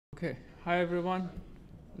Okay, hi everyone.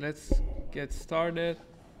 Let's get started.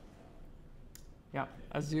 Yeah,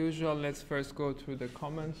 as usual, let's first go through the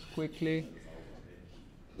comments quickly.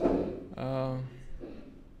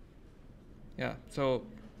 Yeah, so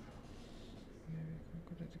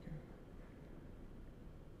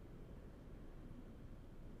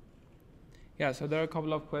so there are a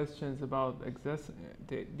couple of questions about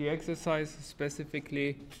the exercise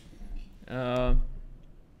specifically.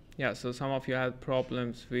 Yeah, so some of you had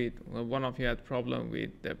problems with, well, one of you had problem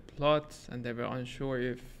with the plots, and they were unsure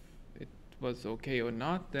if it was okay or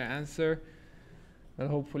not, the answer. But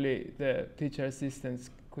hopefully the teacher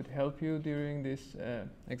assistants could help you during these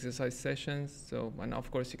exercise sessions. So, and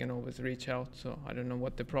of course you can always reach out. So I don't know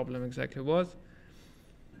what the problem exactly was.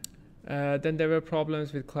 Then there were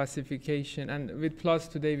problems with classification, and with plots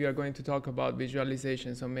today we are going to talk about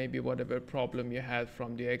visualization. So maybe whatever problem you had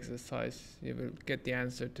from the exercise, you will get the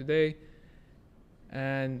answer today.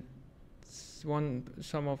 And one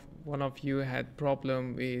of you had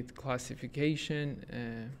problem with classification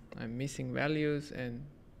and missing values, and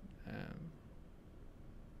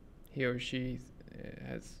he or she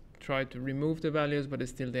has tried to remove the values, but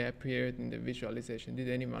still they appeared in the visualization. Did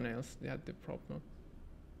anyone else had the problem?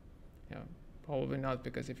 Yeah, probably not,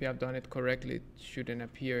 because if you have done it correctly, it shouldn't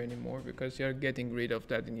appear anymore because you're getting rid of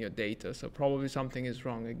that in your data. So probably something is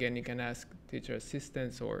wrong. Again, you can ask teacher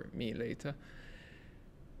assistants or me later.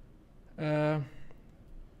 A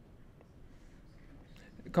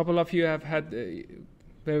couple of you have had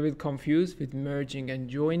very confused with merging and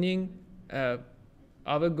joining. I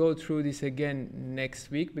will go through this again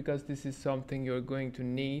next week because this is something you're going to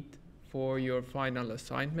need for your final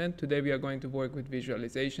assignment. Today we are going to work with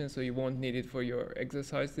visualization, so you won't need it for your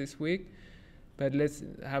exercise this week. But let's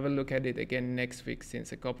have a look at it again next week,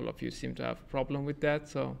 since a couple of you seem to have a problem with that.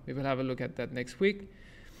 So we will have a look at that next week.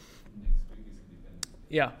 Next week is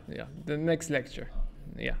independent. Yeah, the next lecture.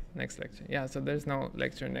 Yeah, next lecture. Yeah, so there's no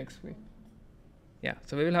lecture next week. Yeah,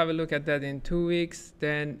 so we will have a look at that in 2 weeks.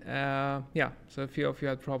 Then, yeah, so a few of you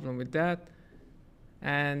had problem with that.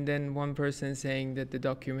 And then one person saying that the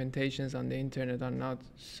documentations on the internet are not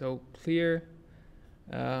so clear.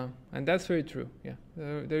 And that's very true, yeah.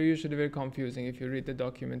 They're usually very confusing if you read the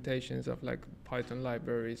documentations of like Python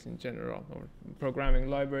libraries in general or programming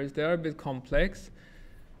libraries. They are a bit complex,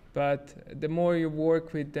 but the more you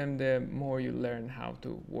work with them, the more you learn how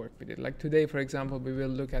to work with it. Like today, for example, we will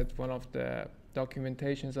look at one of the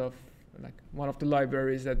documentations of like one of the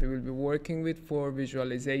libraries that we will be working with for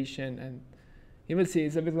visualization, and you will see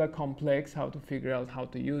it's a bit like complex how to figure out how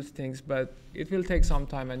to use things, but it will take some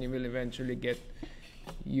time and you will eventually get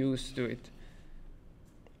used to it.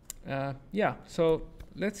 Yeah, so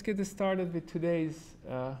let's get started with today's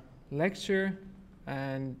lecture.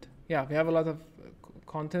 And yeah, we have a lot of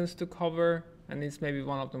contents to cover, and it's maybe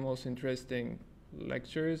one of the most interesting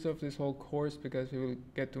lectures of this whole course because we will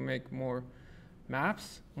get to make more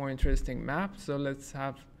maps, more interesting maps. So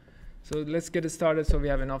let's get it started so we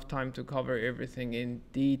have enough time to cover everything in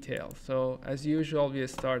detail. So as usual, we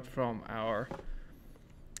start from our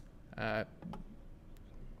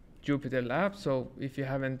Jupyter Lab. So if you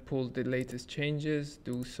haven't pulled the latest changes,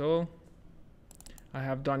 do so. I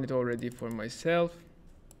have done it already for myself.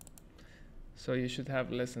 So you should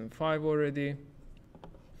have lesson 5 already.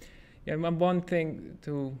 Yeah, one thing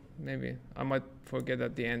to, maybe I might forget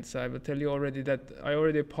at the end, so I will tell you already that I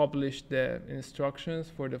already published the instructions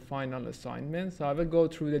for the final assignment. So I will go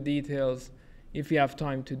through the details if you have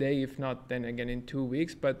time today. If not, then again in 2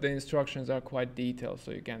 weeks. But the instructions are quite detailed, so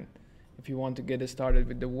you can, if you want to get started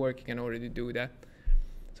with the work, you can already do that.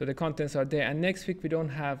 So the contents are there. And next week we don't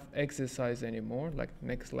have exercise anymore, like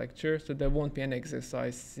next lecture. So there won't be an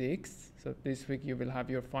exercise 6. So this week you will have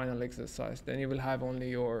your final exercise. Then you will have only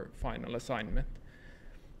your final assignment.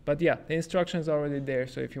 But yeah, the instructions are already there.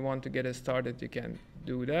 So if you want to get it started, you can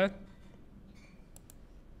do that.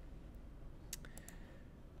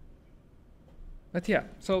 But yeah,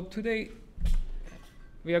 so today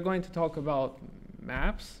we are going to talk about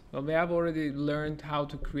maps. Well, we have already learned how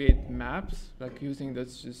to create maps, like using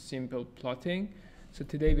this just simple plotting. So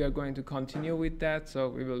today we are going to continue with that. So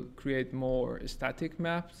we will create more static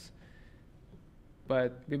maps,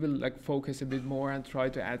 but we will like focus a bit more and try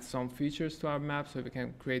to add some features to our maps so we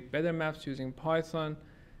can create better maps using Python.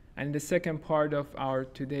 And the second part of our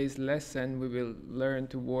today's lesson, we will learn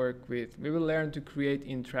to create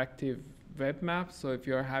interactive web maps. So if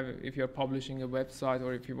you're publishing a website,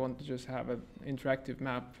 or if you want to just have an interactive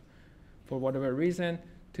map for whatever reason,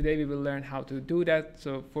 today we will learn how to do that.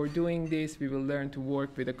 So for doing this, we will learn to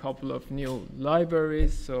work with a couple of new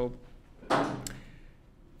libraries. So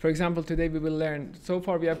For example, today we will learn, so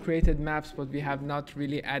far we have created maps, but we have not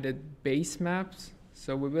really added base maps.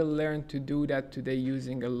 So we will learn to do that today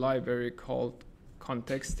using a library called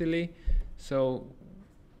Contextually. So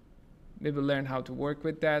we will learn how to work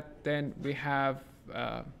with that. Then we have,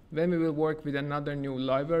 then we will work with another new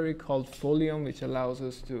library called Folium, which allows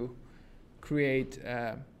us to create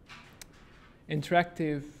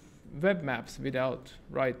interactive web maps without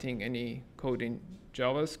writing any code in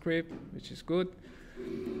JavaScript, which is good.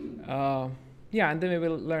 Yeah, and then we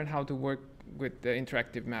will learn how to work with the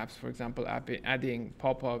interactive maps, for example, adding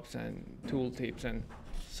pop-ups and tooltips and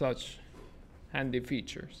such handy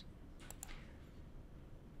features.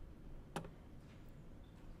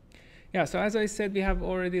 Yeah, so as I said, we have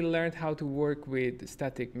already learned how to work with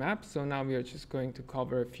static maps. So now we are just going to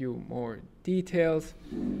cover a few more details.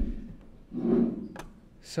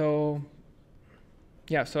 So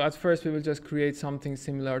yeah, so at first we will just create something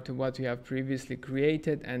similar to what we have previously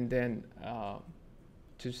created, and then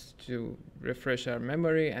just to refresh our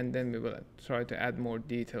memory, and then we will try to add more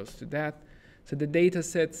details to that. So the data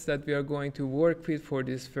sets that we are going to work with for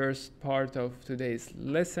this first part of today's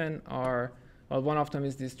lesson are, well, one of them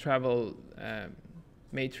is this travel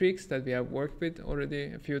matrix that we have worked with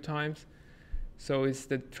already a few times. So it's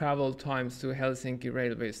the travel times to Helsinki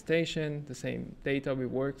railway station, the same data we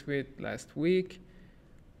worked with last week.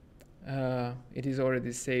 It is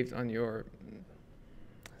already saved on your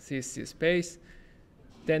CSC space.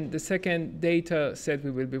 Then the second data set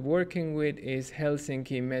we will be working with is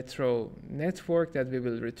Helsinki Metro network that we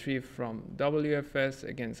will retrieve from WFS,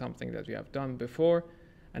 again something that we have done before.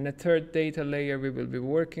 And the third data layer we will be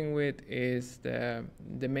working with is the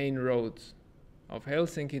main roads of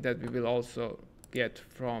Helsinki that we will also get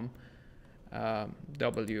from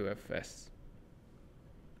WFS.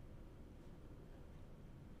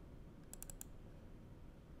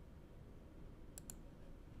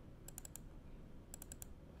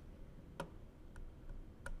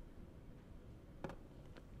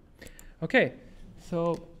 Okay,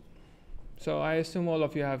 so I assume all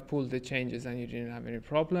of you have pulled the changes and you didn't have any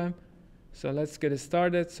problem. So let's get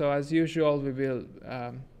started. So as usual, we will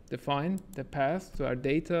define the path to our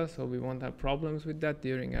data, so we won't have problems with that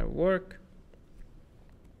during our work.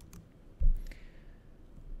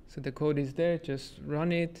 So the code is there, just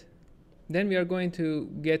run it. Then we are going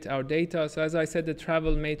to get our data. So as I said, the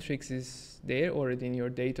travel matrix is there already in your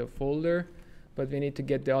data folder, but we need to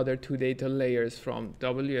get the other two data layers from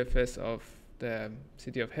WFS of the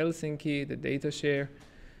city of Helsinki, the data share.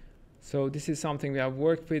 So this is something we have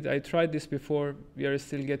worked with. I tried this before. We are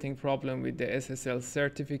still getting problem with the SSL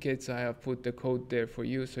certificate, so I have put the code there for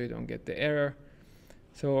you so you don't get the error.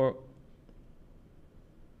 So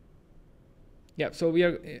yeah, so we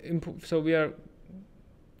are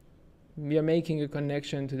making a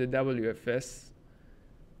connection to the WFS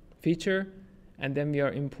feature, and then we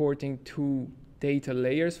are importing two data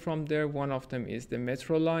layers from there. One of them is the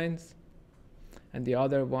metro lines, and the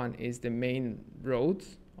other one is the main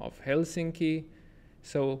roads of Helsinki.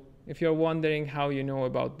 So if you're wondering how you know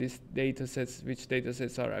about these data sets, which data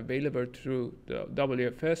sets are available through the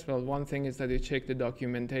WFS, well, one thing is that you check the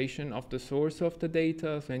documentation of the source of the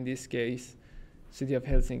data. So in this case, City of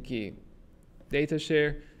Helsinki data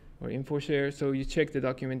share or info share. So you check the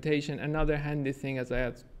documentation. Another handy thing, as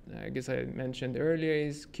I guess I mentioned earlier,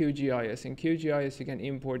 is QGIS. In QGIS, you can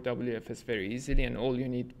import WFS very easily, and all you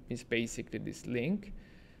need is basically this link.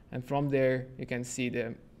 And from there, you can see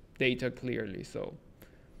the data clearly. So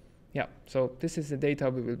yeah, so this is the data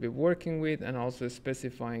we will be working with, and also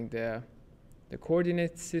specifying the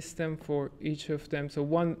coordinate system for each of them. So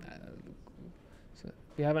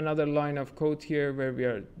we have another line of code here where we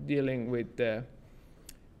are dealing with the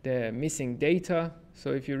missing data.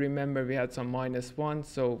 So if you remember, we had some -1,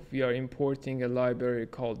 so we are importing a library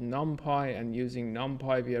called NumPy, and using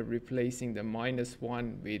NumPy we are replacing the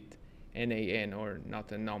 -1 with NaN, or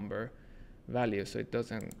not a number value, so it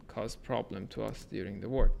doesn't cause problem to us during the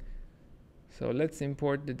work. So let's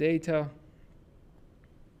import the data.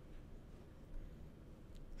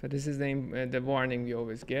 So this is the warning we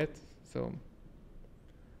always get, so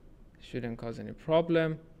shouldn't cause any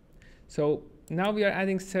problem. So now we are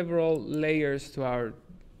adding several layers to our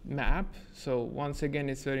map. So once again,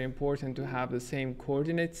 it's very important to have the same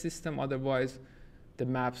coordinate system, otherwise the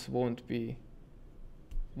maps won't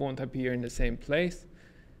appear in the same place.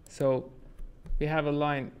 So we have a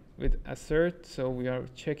line with assert, so we are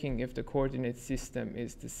checking if the coordinate system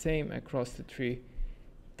is the same across the three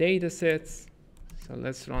data sets. So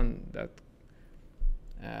let's run that,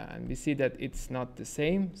 and we see that it's not the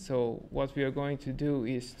same. So what we are going to do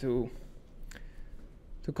is to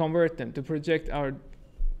convert them, to project our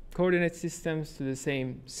coordinate systems to the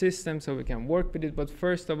same system so we can work with it. But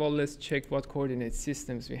first of all, let's check what coordinate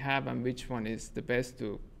systems we have and which one is the best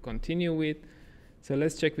to continue with. So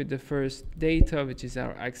let's check with the first data, which is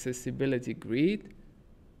our accessibility grid.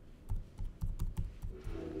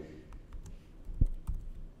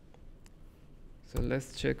 So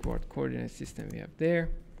let's check what coordinate system we have there.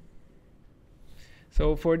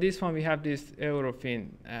 So for this one, we have this Eurofin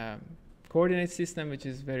coordinate system, which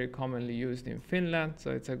is very commonly used in Finland.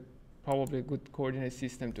 So it's probably a good coordinate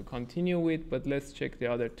system to continue with, but let's check the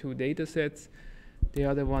other two data sets. The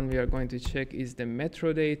other one we are going to check is the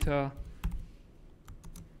metro data.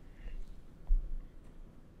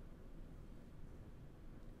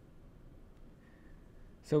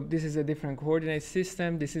 So this is a different coordinate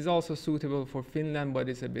system. This is also suitable for Finland, but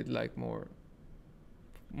it's a bit like more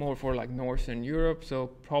for like Northern Europe. So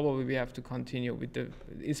probably we have to continue with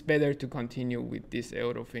it's better to continue with this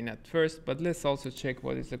Eurofin at first, but let's also check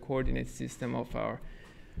what is the coordinate system of our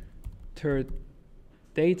third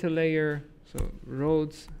data layer. So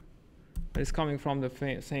roads, it's coming from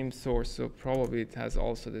the same source. So probably it has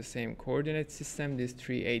also the same coordinate system, this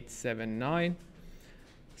 3879.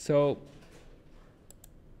 So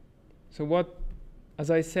what,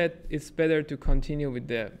 as I said, it's better to continue with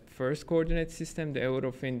the first coordinate system, the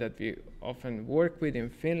Eurofin that we often work with in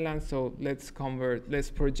Finland. So let's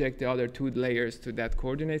project the other two layers to that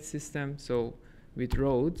coordinate system. So with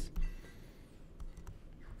roads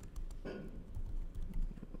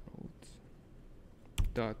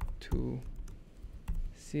dot to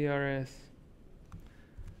CRS,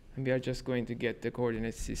 and we are just going to get the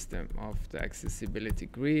coordinate system of the accessibility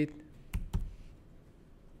grid.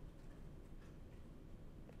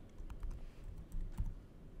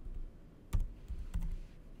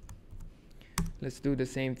 Let's do the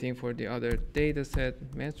same thing for the other data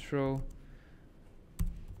set, metro.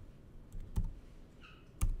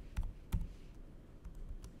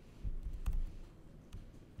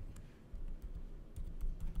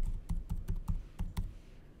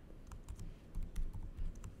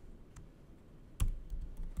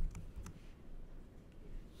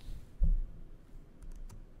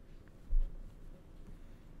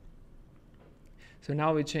 So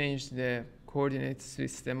now we change the coordinate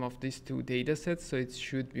system of these two data sets, so it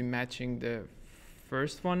should be matching the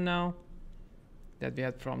first one now that we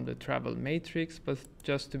had from the travel matrix. But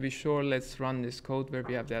just to be sure, let's run this code where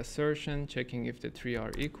we have the assertion, checking if the three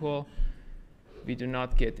are equal. We do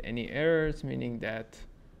not get any errors, meaning that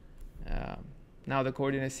now the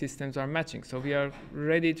coordinate systems are matching. So we are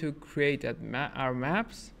ready to create our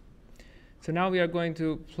maps. So now we are going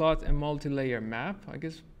to plot a multi-layer map. I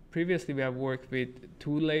guess previously we have worked with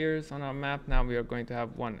 2 layers on our map. Now we are going to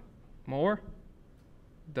have one more.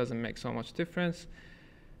 Doesn't make so much difference.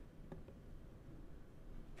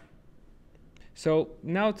 So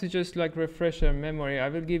now to just like refresh our memory, I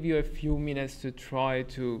will give you a few minutes to try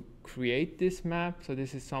to create this map. So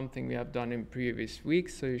this is something we have done in previous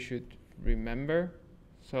weeks, so you should remember.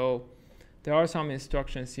 So there are some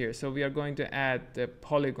instructions here. So we are going to add the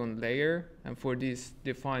polygon layer, and for this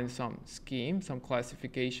define some scheme, some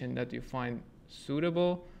classification that you find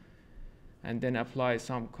suitable, and then apply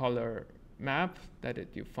some color map that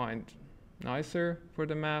you find nicer for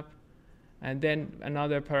the map. And then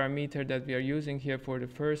another parameter that we are using here for the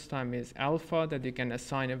first time is alpha, that you can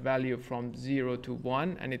assign a value from 0 to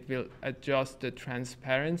 1, and it will adjust the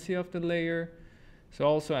transparency of the layer. So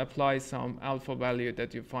also apply some alpha value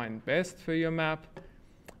that you find best for your map.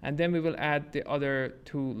 And then we will add the other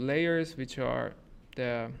 2 layers, which are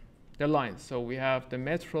the lines. So we have the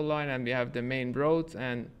metro line and we have the main roads,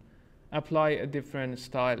 and apply a different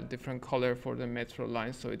style, different color for the metro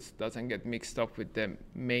line so it doesn't get mixed up with the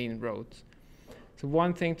main roads. So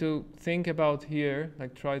one thing to think about here,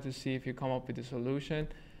 like try to see if you come up with a solution,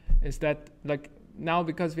 is that like now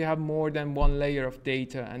because we have more than one layer of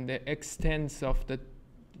data and the extents of the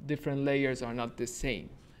different layers are not the same.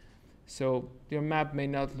 So your map may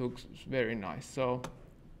not look very nice. So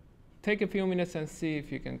take a few minutes and see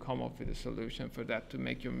if you can come up with a solution for that to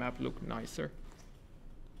make your map look nicer.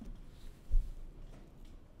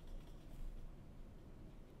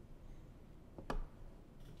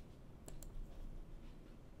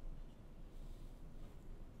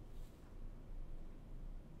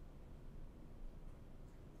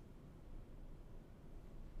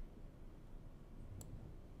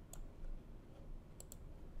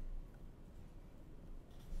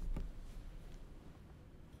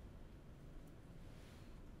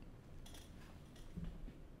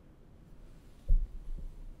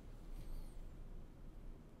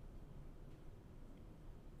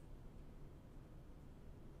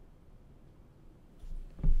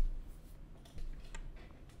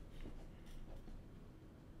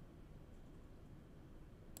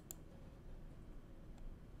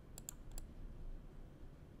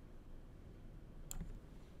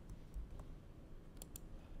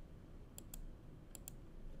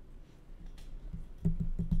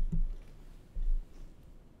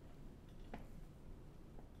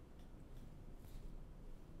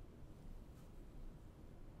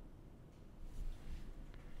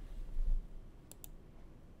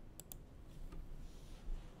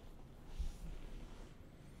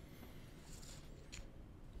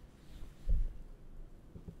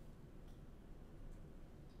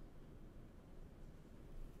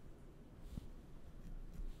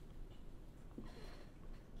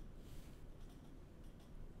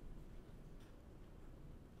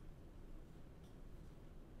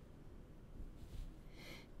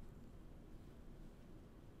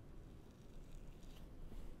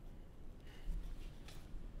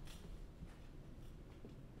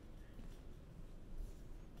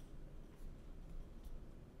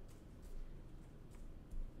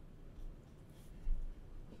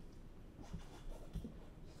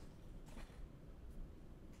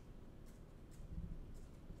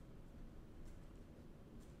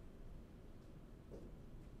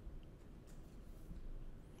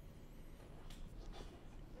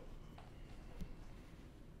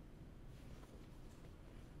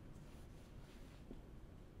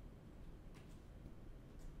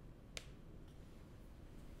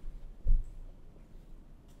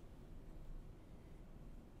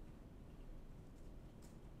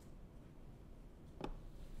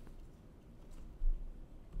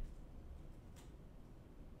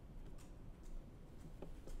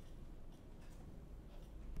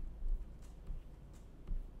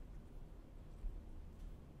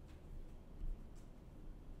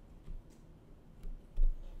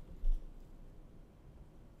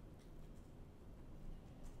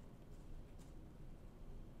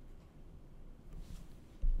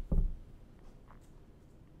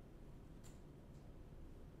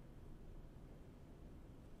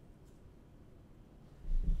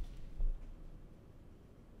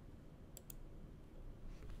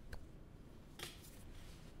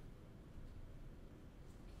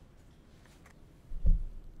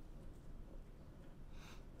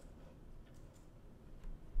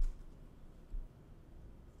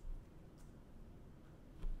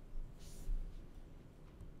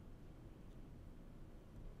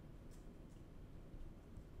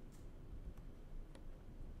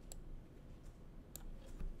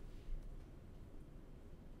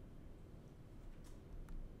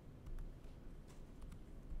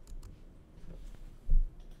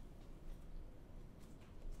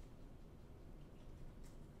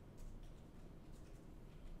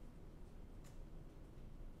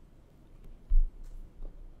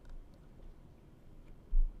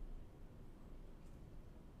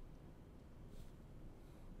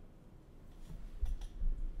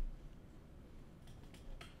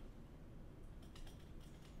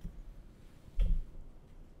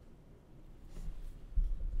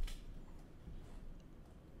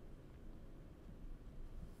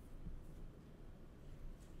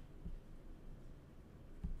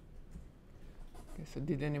 Okay, so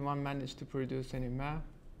did anyone manage to produce any map?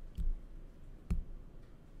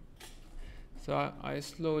 So I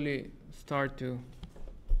slowly start to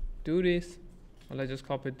do this. Well, I just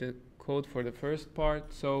copied the code for the first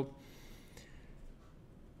part. So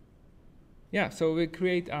yeah, so we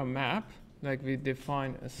create our map, like we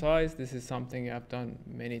define a size. This is something I've done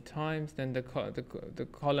many times. Then the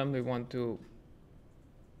column we want to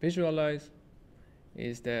visualize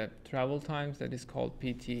is the travel times, that is called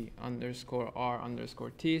PT_R_T,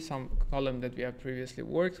 some column that we have previously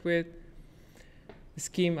worked with. The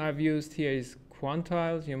scheme I've used here is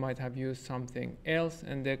quantiles. You might have used something else,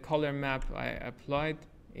 and the color map I applied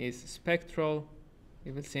is spectral.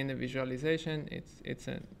 You will see in the visualization it's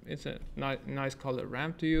a nice color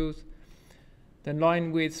ramp to use. The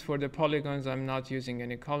line widths for the polygons, I'm not using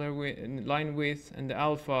any color line width, and the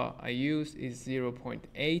alpha I use is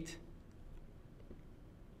 0.8.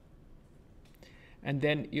 And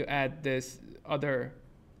then you add this other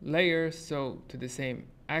layers so to the same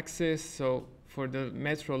axis. So for the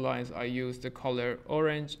metro lines I use the color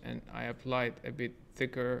orange, and I applied a bit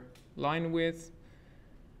thicker line width.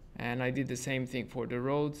 And I did the same thing for the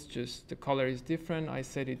roads, just the color is different. I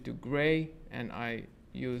set it to gray and I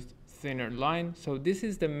used thinner line. So this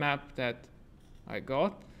is the map that I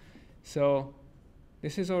got. So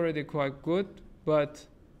this is already quite good, but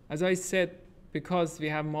as I said, because we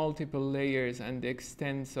have multiple layers and the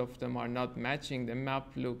extents of them are not matching, the map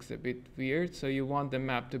looks a bit weird. So you want the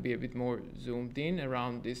map to be a bit more zoomed in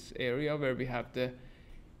around this area where we have the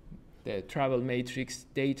travel matrix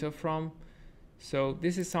data from. So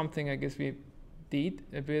this is something I guess we did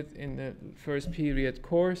a bit in the first period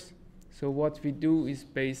course. So what we do is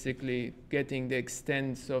basically getting the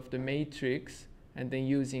extents of the matrix and then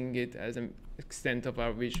using it as an extent of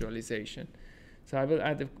our visualization. So I will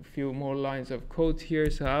add a few more lines of code here.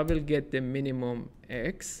 So I will get the minimum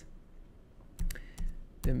X,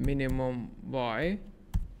 the minimum Y,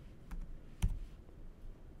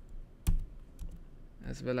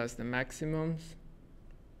 as well as the maximums.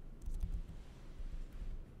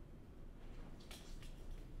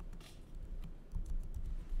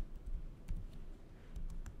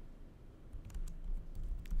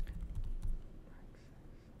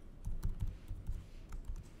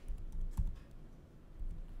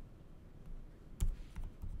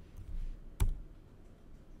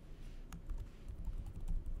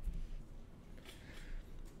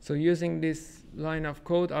 So using this line of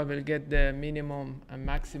code, I will get the minimum and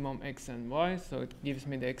maximum X and Y. So it gives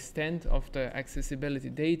me the extent of the accessibility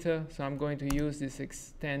data. So I'm going to use this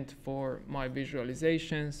extent for my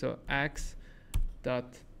visualization. So x.set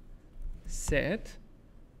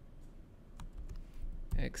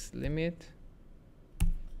x limit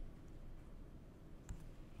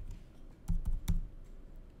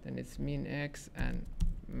then it's min X and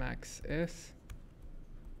max S.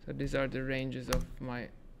 So these are the ranges of my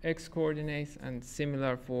X coordinates, and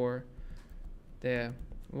similar for the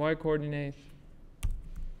Y coordinates.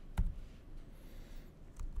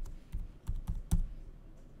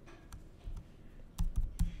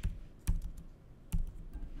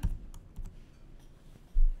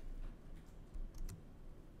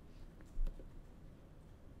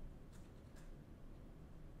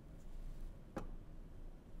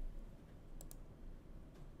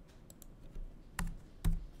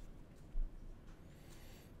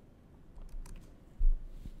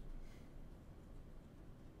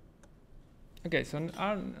 Okay, so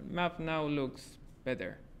our map now looks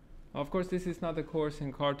better. Of course, this is not a course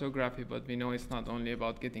in cartography, but we know it's not only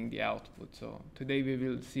about getting the output. So today we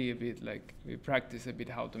will see a bit, like we practice a bit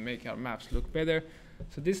how to make our maps look better.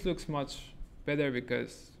 So this looks much better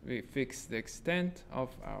because we fixed the extent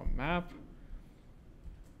of our map.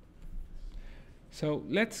 So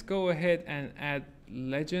let's go ahead and add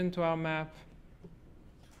legend to our map.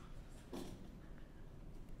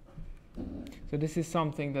 So this is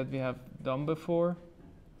something that we have done before.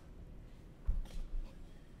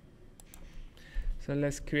 So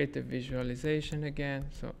let's create a visualization again.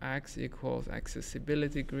 So X equals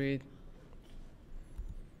accessibility grid.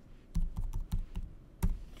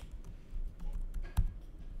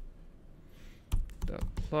 The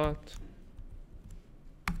plot.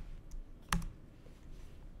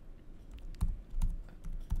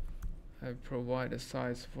 I provide a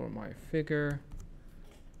size for my figure.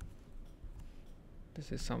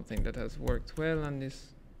 This is something that has worked well on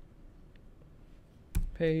this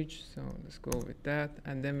page, so let's go with that.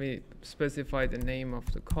 And then we specify the name of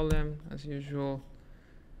the column as usual.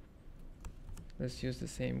 Let's use the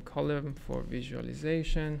same column for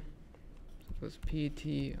visualization. So it was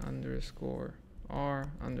PT_R_T.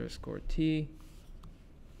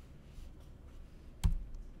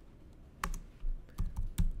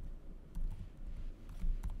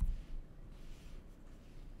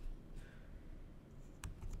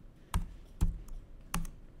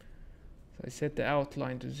 So I set the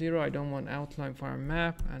outline to 0. I don't want outline for our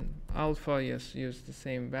map, and alpha, yes, use the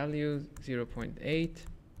same value, 0.8.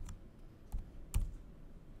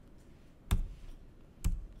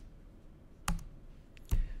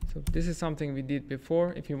 So this is something we did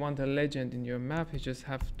before. If you want a legend in your map, you just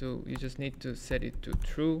need to set it to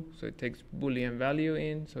true. So it takes Boolean value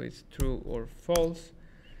in, so it's true or false.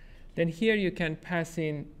 Then here you can pass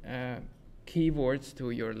in keywords to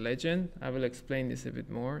your legend. I will explain this a bit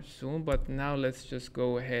more soon, but now let's just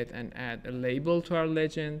go ahead and add a label to our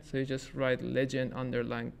legend. So you just write legend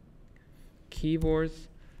underline keywords.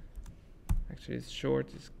 Actually, it's short,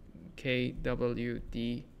 it's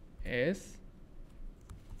KWDS.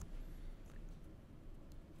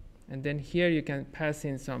 And then here you can pass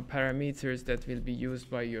in some parameters that will be used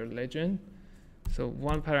by your legend. So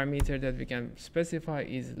one parameter that we can specify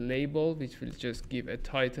is label, which will just give a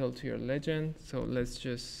title to your legend. So let's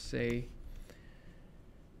just say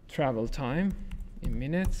travel time in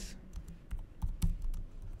minutes.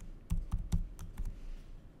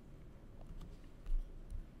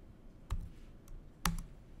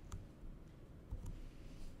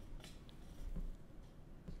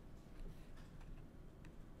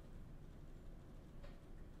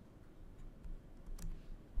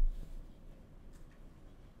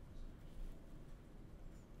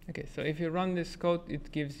 Okay, so if you run this code,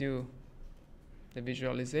 it gives you the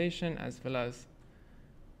visualization as well as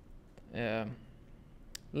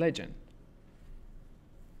legend.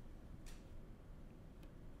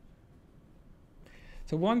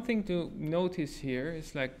 So one thing to notice here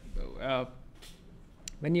is like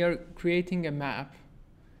when you're creating a map,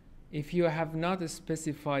 if you have not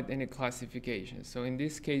specified any classification, so in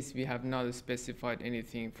this case we have not specified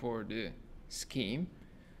anything for the scheme.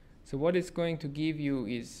 So what it's going to give you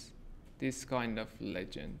is this kind of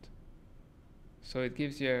legend. So it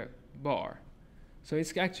gives you a bar. So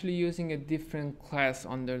it's actually using a different class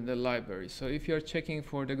under the library. So if you're checking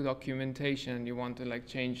for the documentation and you want to like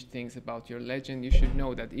change things about your legend, you should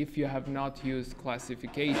know that if you have not used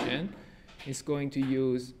classification, it's going to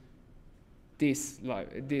use this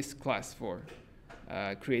class for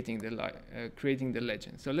creating the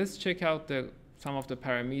legend. So let's check out some of the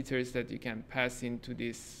parameters that you can pass into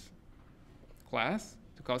this class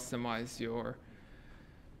to customize your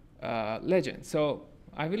legend. So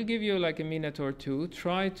I will give you like a minute or two.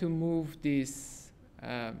 Try to move this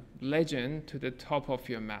legend to the top of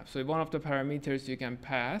your map. So one of the parameters you can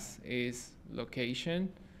pass is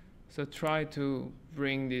location. So try to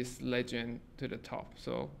bring this legend to the top.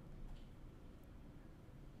 So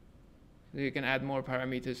you can add more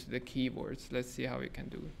parameters to the keywords. Let's see how we can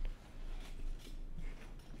do it.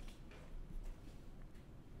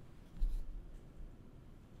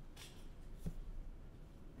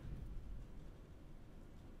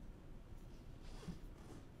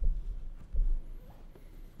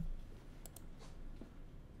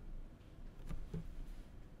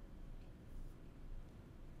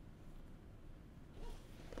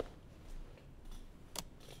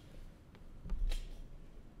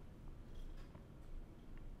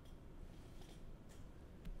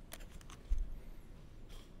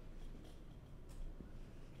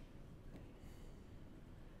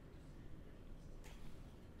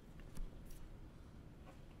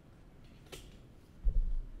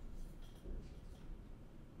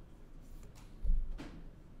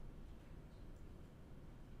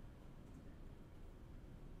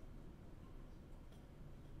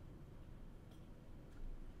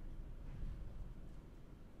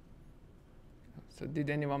 So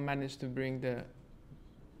did anyone manage to bring the,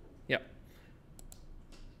 yeah.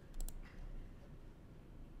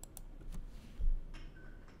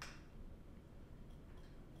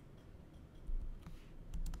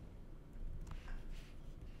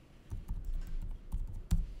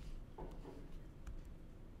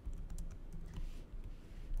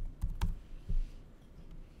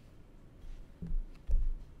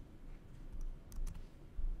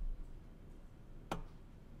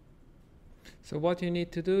 So what you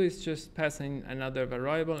need to do is just pass in another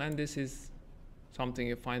variable, and this is something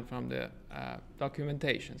you find from the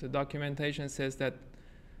documentation. So documentation says that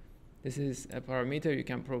this is a parameter you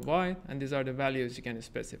can provide, and these are the values you can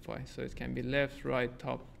specify. So it can be left, right,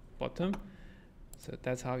 top, bottom. So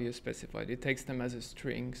that's how you specify it. It takes them as a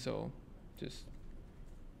string, so just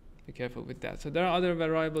be careful with that. So there are other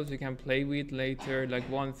variables you can play with later. Like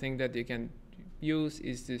one thing that you can use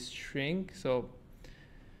is this shrink. So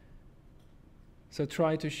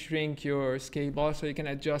try to shrink your scale bar so you can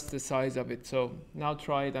adjust the size of it. So now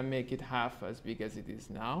try it and make it half as big as it is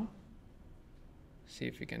now. See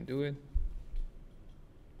if you can do it.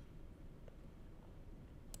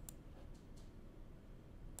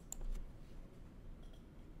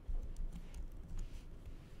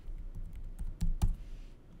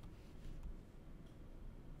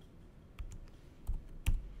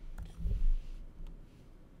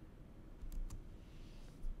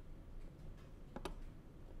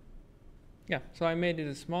 Yeah, so I made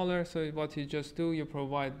it smaller. So what you just do, you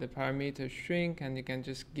provide the parameter string, and you can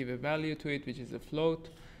just give a value to it, which is a float,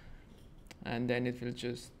 and then it will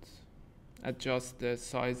just adjust the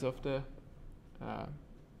size of the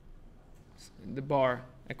bar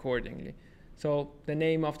accordingly. So the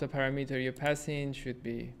name of the parameter you pass in should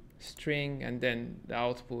be string, and then the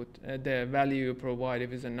output, the value you provide,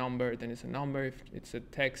 if it's a number, then it's a number. If it's a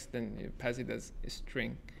text, then you pass it as a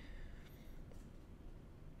string.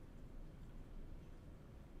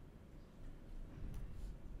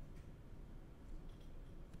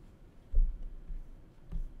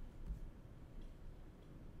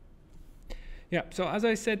 Yeah, so as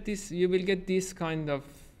I said, this you will get this kind of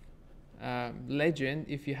legend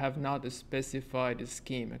if you have not specified a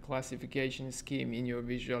scheme, a classification scheme in your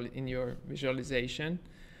visualization.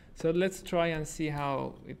 So let's try and see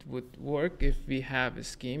how it would work if we have a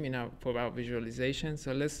scheme for our visualization.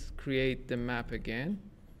 So let's create the map again.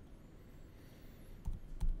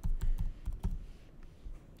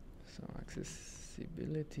 So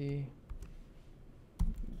accessibility,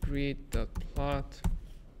 grid.plot.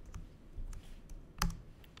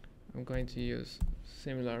 I'm going to use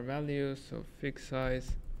similar values, so fixed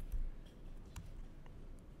size,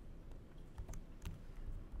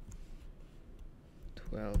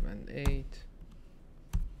 and 8.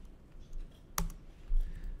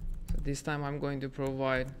 So this time I'm going to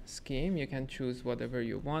provide scheme. You can choose whatever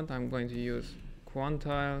you want. I'm going to use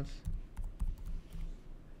quantiles.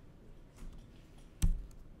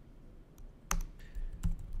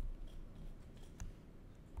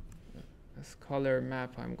 As color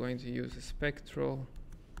map, I'm going to use a spectral.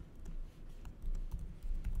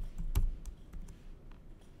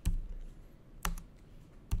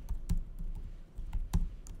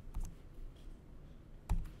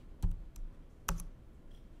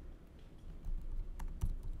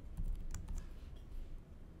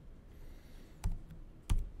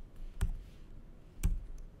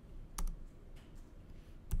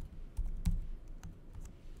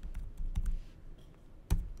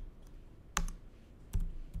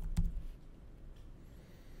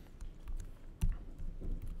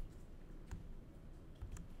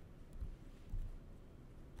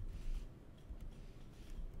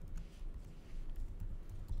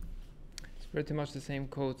 Pretty much the same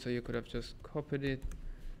code, so you could have just copied it.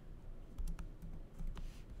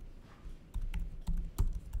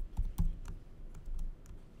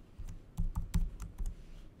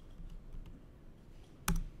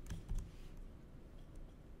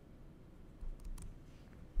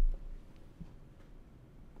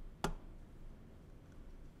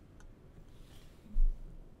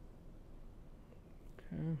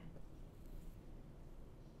 Okay.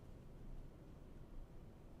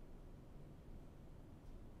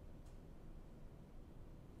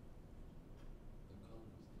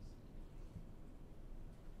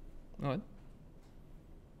 What?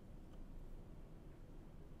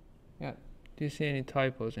 Yeah. Do you see any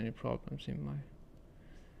typos, any problems in my? I think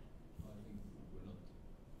we're not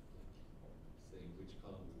saying which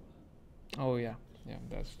column we want to. Oh yeah, yeah,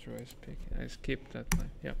 that's true. I skipped that line.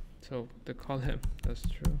 Yeah. So the column, that's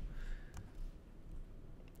true.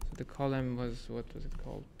 So the column was, what was it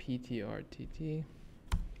called? PTRTT.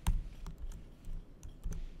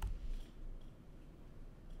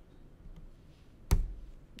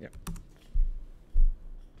 Yeah.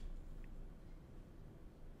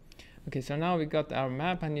 Okay, so now we got our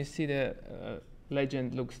map, and you see the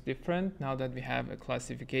legend looks different now that we have a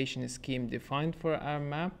classification scheme defined for our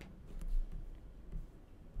map.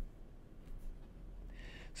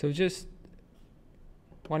 So just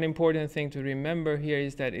one important thing to remember here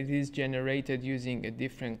is that it is generated using a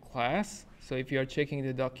different class. So if you are checking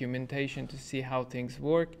the documentation to see how things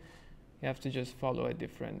work, you have to just follow a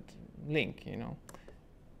different link, you know.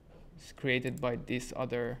 It's created by this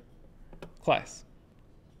other class.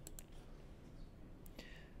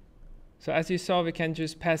 So as you saw, we can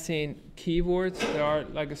just pass in keywords. There are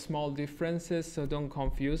like small differences, so don't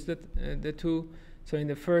confuse the two. So in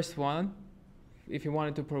the first one, if you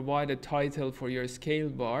wanted to provide a title for your scale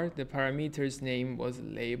bar, the parameter's name was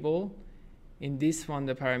label. In this one,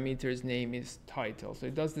 the parameter's name is title. So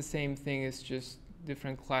it does the same thing, it's just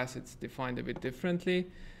different class, it's defined a bit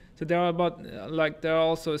differently. So there are there are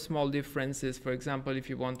also small differences. For example, if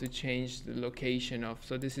you want to change the location of,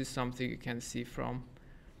 so this is something you can see from.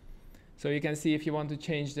 So you can see if you want to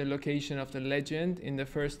change the location of the legend, in the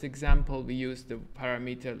first example, we used the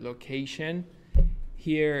parameter location.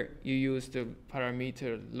 Here you use the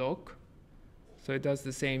parameter loc. So it does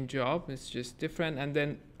the same job, it's just different. And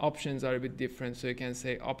then options are a bit different. So you can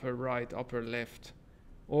say upper right, upper left.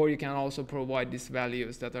 Or you can also provide these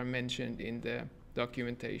values that are mentioned in the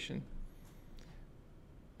documentation.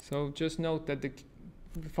 So just note that the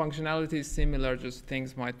functionality is similar, just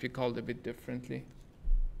things might be called a bit differently.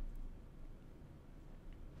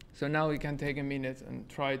 So now we can take a minute and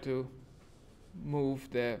try to move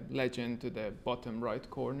the legend to the bottom right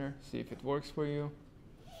corner, see if it works for you.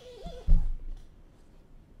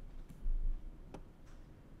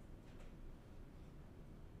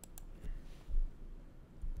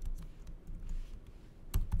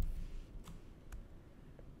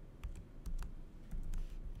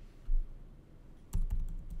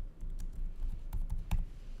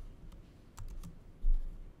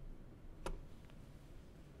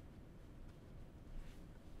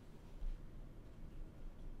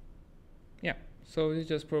 Yeah, so you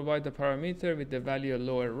just provide the parameter with the value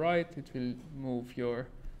lower right, it will move your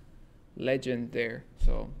legend there.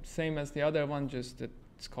 So same as the other one, just that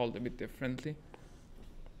it's called a bit differently.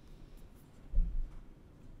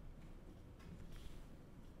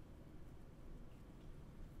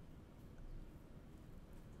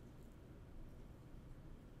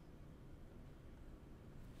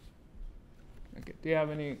 Okay, do you have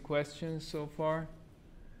any questions so far?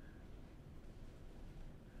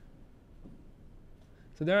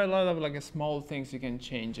 So there are a lot of like small things you can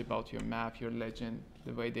change about your map, your legend,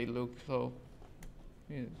 the way they look. So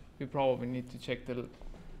you probably need to check the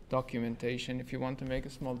documentation if you want to make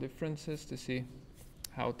small differences to see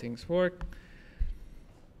how things work.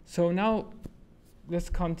 So now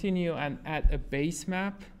let's continue and add a base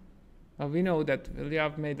map. We know that you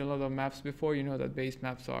have made a lot of maps before, you know that base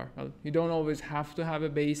maps are, well, you don't always have to have a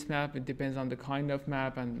base map, it depends on the kind of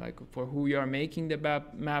map and like for who you are making the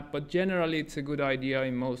map, but generally it's a good idea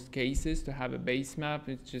in most cases to have a base map.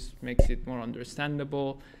 It just makes it more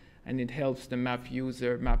understandable and it helps the map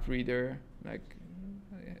user, map reader, like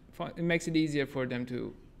it makes it easier for them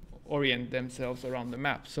to orient themselves around the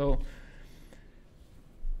map. So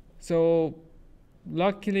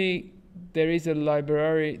luckily, there is a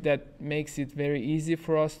library that makes it very easy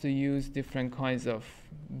for us to use different kinds of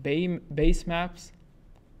base maps.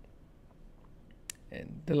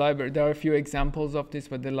 And the library, there are a few examples of this,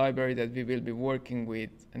 but the library that we will be working with,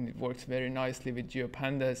 and it works very nicely with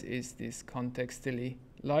GeoPandas, is this Contextually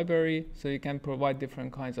library. So you can provide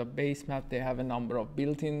different kinds of base maps. They have a number of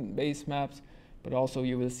built-in base maps, but also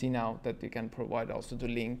you will see now that you can provide also the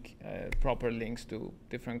link, proper links to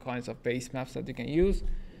different kinds of base maps that you can use.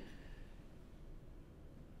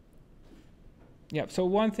 Yeah, so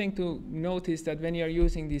one thing to notice that when you're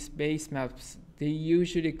using these base maps, they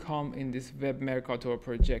usually come in this Web Mercator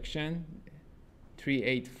projection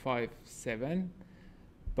 3857.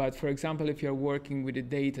 But for example, if you're working with a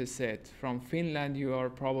data set from Finland,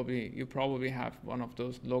 you probably have one of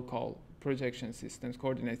those local projection systems,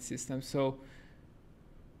 coordinate systems. So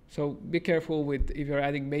be careful with, if you're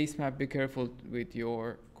adding base map, be careful with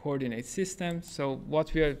your coordinate system. So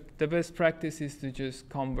the best practice is to just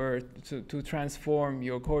convert, to transform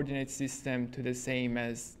your coordinate system to the same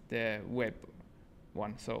as the web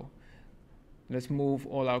one. So let's move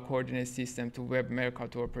all our coordinate system to Web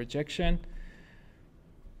Mercator projection.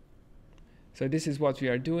 So this is what we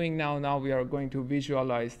are doing now. Now we are going to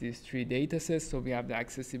visualize these three data sets. So we have the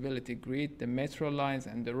accessibility grid, the metro lines,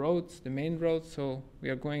 and the roads, the main roads. So we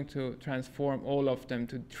are going to transform all of them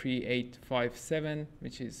to 3857,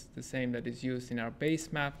 which is the same that is used in our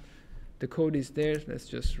base map. The code is there. Let's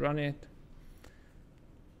just run it.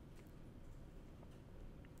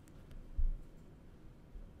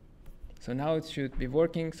 So now it should be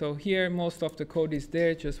working. So here, most of the code is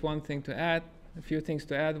there. Just one thing to add. A few things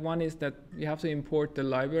to add. One is that you have to import the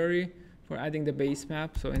library for adding the base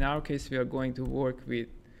map. So in our case, we are going to work with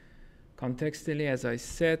Contextually, as I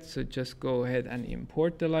said. So just go ahead and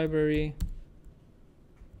import the library.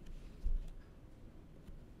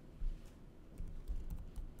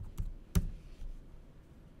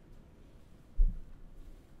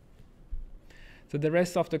 So the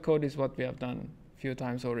rest of the code is what we have done a few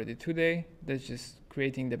times already today. That's just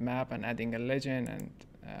creating the map and adding a legend and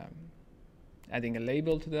adding a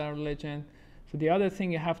label to our legend. So the other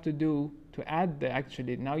thing you have to do to add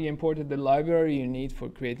now you imported the library you need for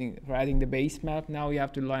adding the base map. Now you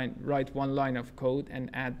have to write one line of code and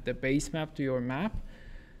add the base map to your map.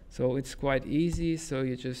 So it's quite easy. So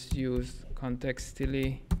you just use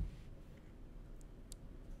contextually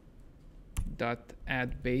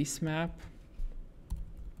 .add base map.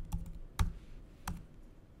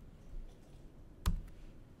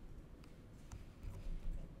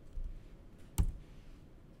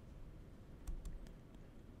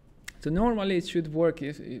 So normally it should work.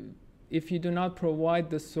 If you do not provide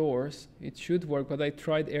the source, it should work. But I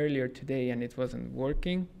tried earlier today and it wasn't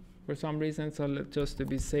working for some reason. So just to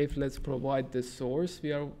be safe, let's provide the source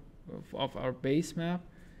of our base map.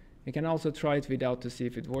 You can also try it without to see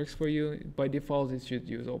if it works for you. By default, it should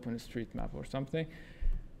use OpenStreetMap or something.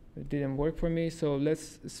 It didn't work for me, so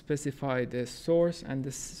let's specify the source, and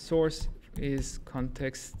the source is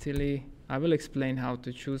contextually. I will explain how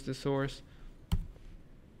to choose the source.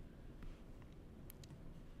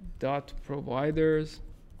 Dot providers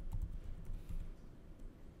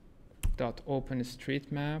dot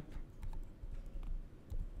OpenStreetMap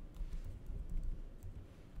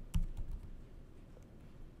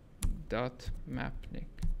dot mapnik.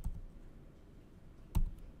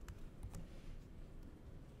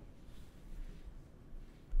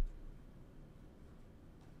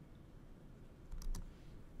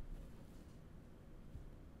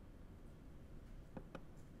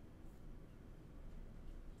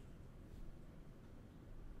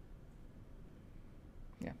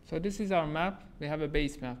 Yeah, so this is our map. We have a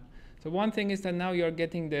base map. So one thing is that now you're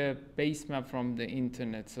getting the base map from the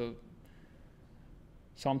internet. So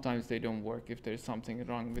sometimes they don't work if there's something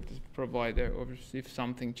wrong with the provider, or if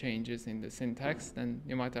something changes in the syntax, then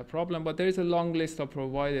you might have a problem. But there is a long list of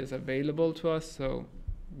providers available to us, so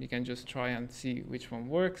you can just try and see which one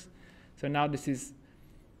works. So now this is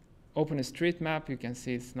OpenStreetMap. You can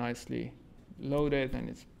see it's nicely loaded and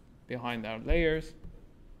it's behind our layers.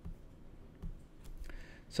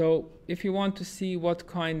 So if you want to see what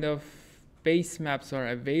kind of base maps are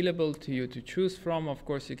available to you to choose from, of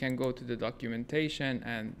course you can go to the documentation,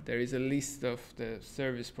 and there is a list of the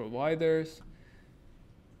service providers.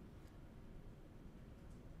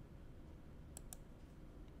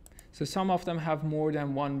 So some of them have more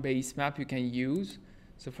than one base map you can use.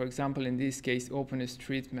 So for example, in this case,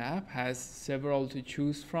 OpenStreetMap has several to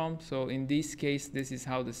choose from. So in this case, this is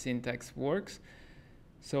how the syntax works.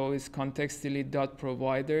 So it's contextually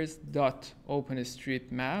 .providers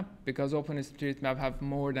 .OpenStreetMap. Because OpenStreetMap have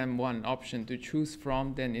more than one option to choose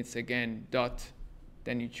from, then it's again dot,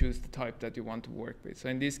 then you choose the type that you want to work with. So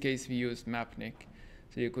in this case, we used mapnik.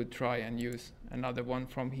 So you could try and use another one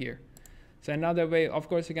from here. So another way, of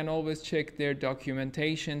course, you can always check their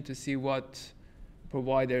documentation to see what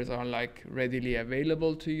providers are like readily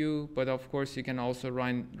available to you. But of course, you can also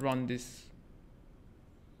run this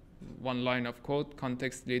one line of code,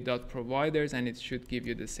 contextually.providers, and it should give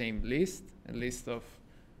you the same list, a list of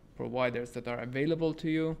providers that are available to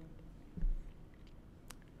you.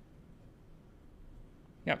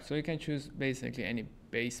 Yeah, so you can choose basically any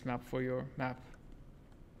base map for your map.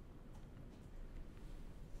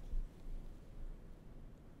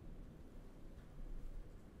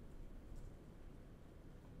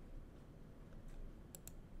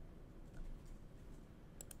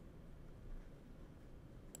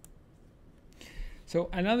 So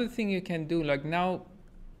another thing you can do, like now,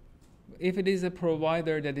 if it is a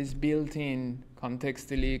provider that is built in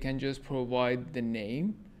contextually, you can just provide the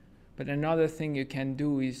name. But another thing you can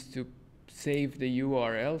do is to save the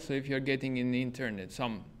URL. So if you're getting in the internet,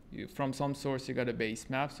 from some source you got a base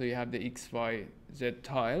map, so you have the X, Y, Z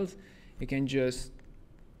tiles, you can just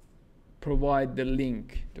provide the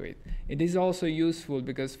link to it. It is also useful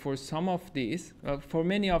because for some of these, for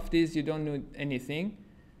many of these, you don't need anything.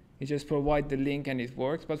 You just provide the link and it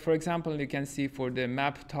works. But for example, you can see for the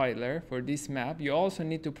map tiler, for this map, you also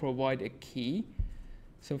need to provide a key.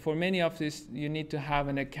 So for many of this, you need to have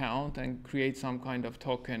an account and create some kind of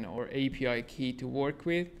token or API key to work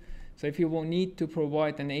with. So if you will need to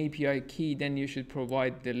provide an API key, then you should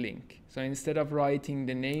provide the link. So instead of writing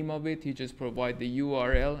the name of it, you just provide the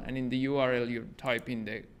URL, and in the URL, you type in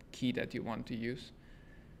the key that you want to use.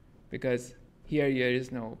 Because here there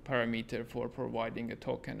is no parameter for providing a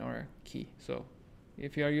token or a key. So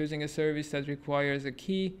if you are using a service that requires a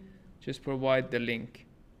key, just provide the link.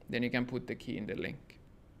 Then you can put the key in the link.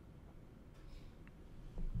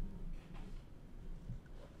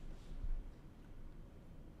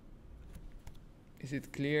 Is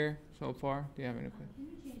it clear so far? Do you have any questions? Can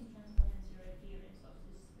you change transparency or appearance of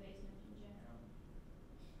this base map in general?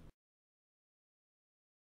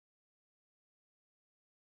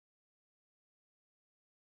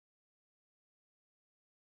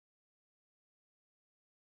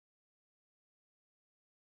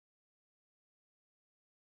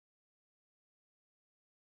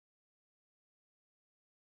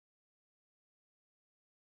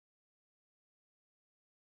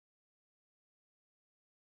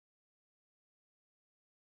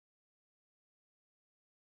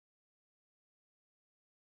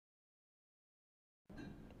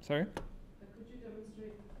 Sorry? Could you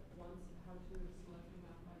demonstrate once how to select a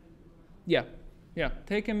map by the URL? Yeah.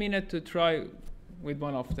 Take a minute to try with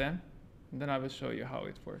one of them, and then I will show you how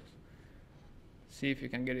it works. See if you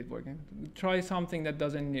can get it working. Try something that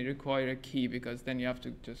doesn't require a key, because then you have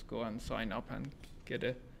to just go and sign up and get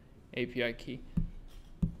a API key.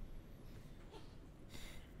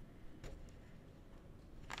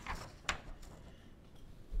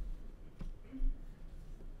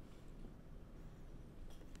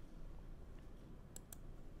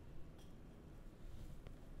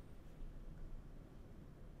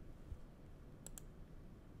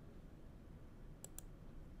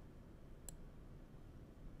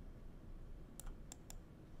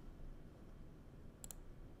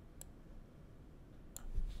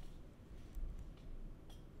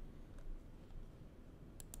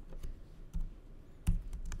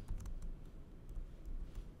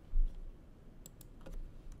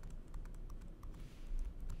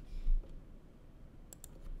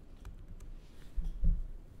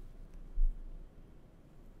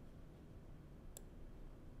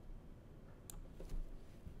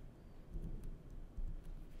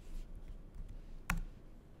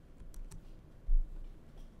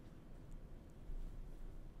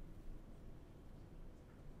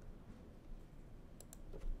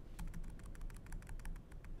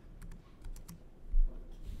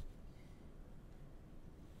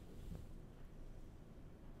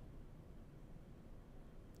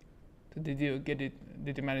 Did you get it?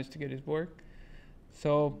 Did you manage to get it work?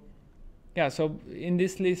 So yeah, so in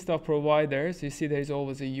this list of providers, you see there's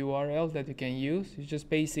always a URL that you can use. You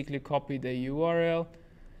just basically copy the URL,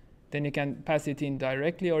 then you can pass it in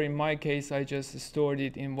directly, or in my case, I just stored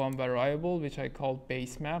it in one variable, which I call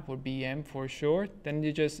basemap, or BM for short. Then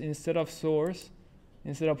you just, instead of source,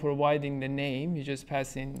 instead of providing the name, you just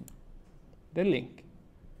pass in the link.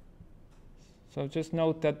 So just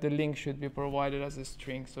note that the link should be provided as a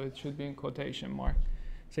string, so it should be in quotation mark.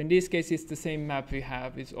 So in this case, it's the same map we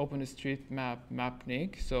have. It's OpenStreetMap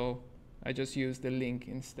mapnik, so I just use the link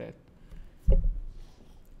instead.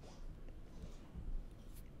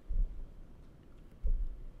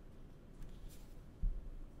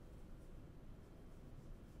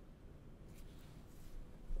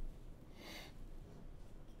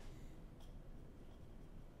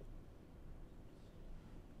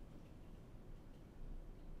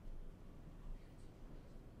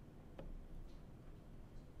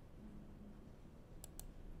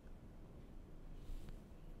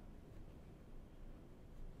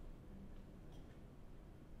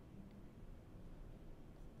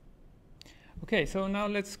 Okay, so now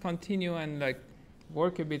let's continue and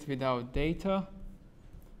work a bit with our data.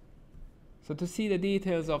 So to see the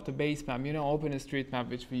details of the base map, you know, OpenStreetMap,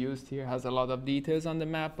 which we used here, has a lot of details on the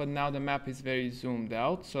map, but now the map is very zoomed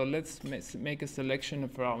out. So let's make a selection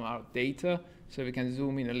from our data so we can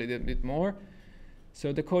zoom in a little bit more.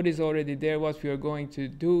 So the code is already there. What we are going to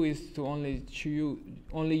do is to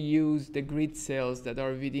only use the grid cells that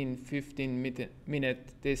are within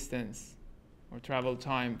 15-minute distance or travel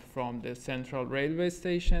time from the central railway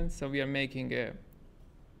station. So we are making a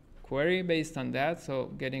query based on that, so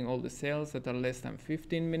getting all the cells that are less than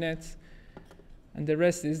 15 minutes. And the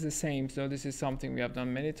rest is the same. So this is something we have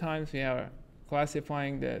done many times. We are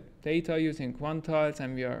classifying the data using quantiles,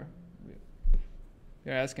 and we are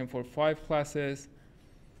asking for 5 classes.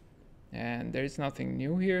 And there is nothing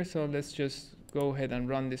new here, so let's just go ahead and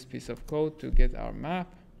run this piece of code to get our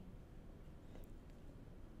map.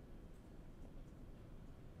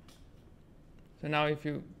 So now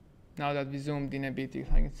now that we zoomed in a bit, you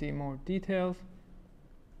can see more details.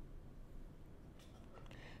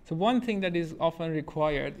 So one thing that is often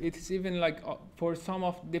required, it's even for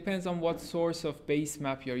some depends on what source of base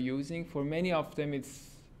map you're using. For many of them,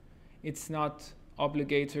 it's not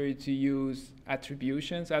obligatory to use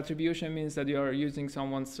attributions. Attribution means that you are using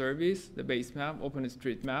someone's service, the base map,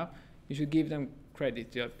 OpenStreetMap. You should give them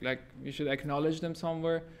credit. You should acknowledge them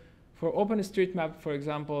somewhere. For OpenStreetMap, for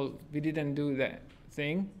example, we didn't do that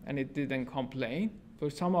thing, and it didn't complain. For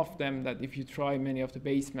some of them, that if you try many of the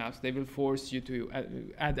base maps, they will force you to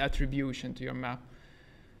add attribution to your map.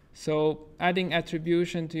 So adding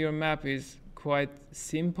attribution to your map is quite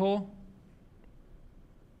simple.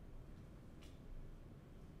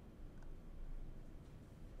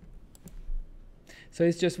 So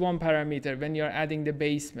it's just one parameter. When you're adding the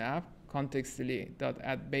base map,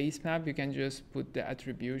 contextly.addBaseMap, you can just put the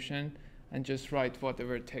attribution and just write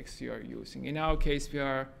whatever text you are using. In our case, we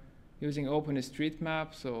are using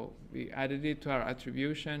OpenStreetMap, so we added it to our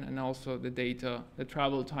attribution, and also the data, the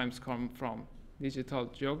travel times come from Digital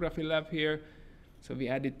Geography Lab here, so we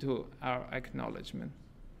add it to our acknowledgement.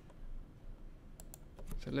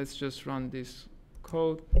 So let's just run this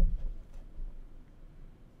code.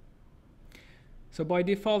 So by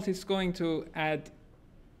default, it's going to add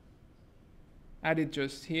it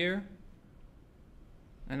just here.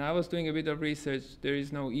 And I was doing a bit of research. There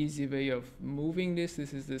is no easy way of moving this.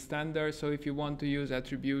 This is the standard. So if you want to use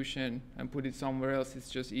attribution and put it somewhere else, it's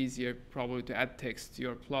just easier probably to add text to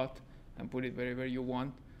your plot and put it wherever you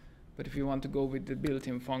want. But if you want to go with the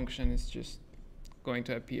built-in function, it's just going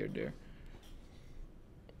to appear there.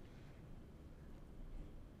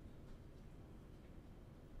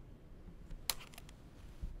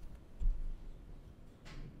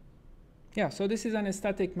 Yeah, so this is an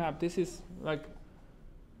static map. This is like,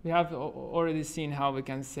 we have already seen how we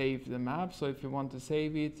can save the map. So if you want to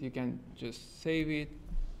save it, you can just save it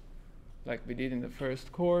like we did in the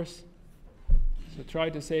first course. So try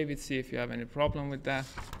to save it, see if you have any problem with that.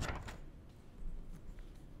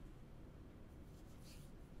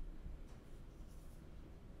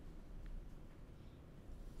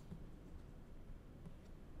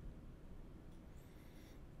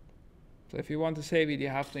 So if you want to save it, you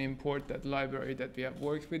have to import that library that we have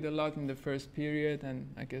worked with a lot in the first period, and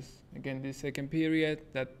I guess again this second period,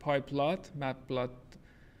 that pyplot,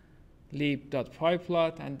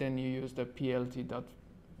 matplotlib.pyplot, and then you use the plt.savefig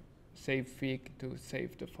to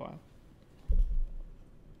save the file.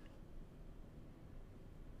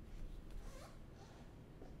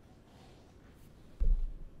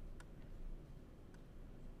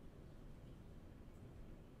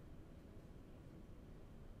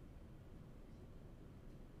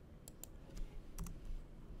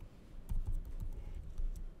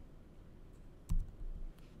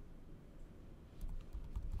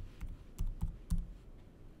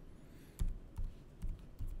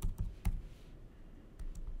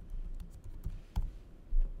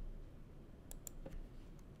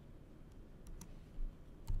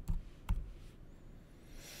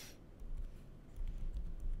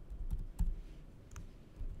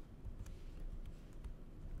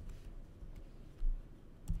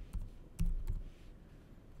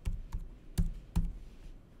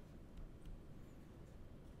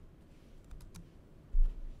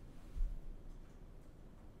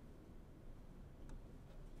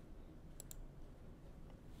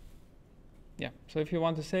 Yeah, so if you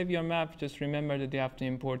want to save your map, just remember that you have to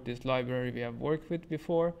import this library we have worked with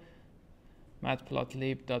before,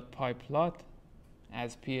 matplotlib.pyplot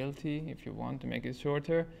as plt if you want to make it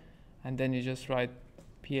shorter, and then you just write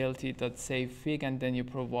plt.savefig, and then you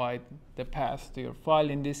provide the path to your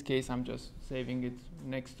file. In this case, I'm just saving it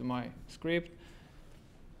next to my script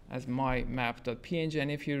as my map.png,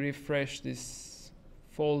 and if you refresh this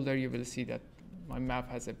folder, you will see that my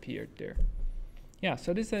map has appeared there. Yeah,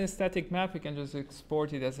 so this is a static map. You can just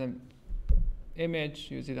export it as an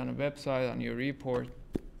image, use it on a website, on your report,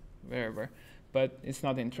 wherever. But it's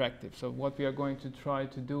not interactive. So what we are going to try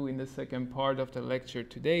to do in the second part of the lecture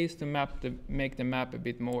today is to make the map a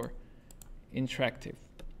bit more interactive.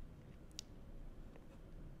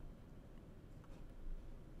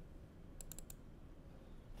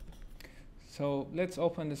 So let's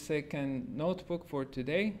open the second notebook for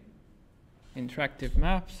today, interactive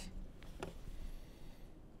maps.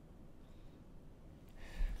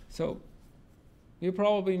 So you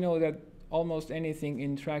probably know that almost anything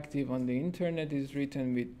interactive on the internet is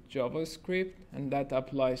written with JavaScript, and that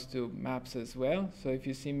applies to maps as well. So if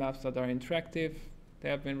you see maps that are interactive, they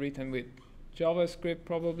have been written with JavaScript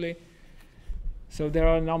probably. So there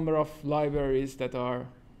are a number of libraries that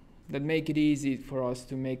make it easy for us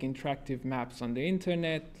to make interactive maps on the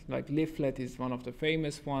internet. Like Leaflet is one of the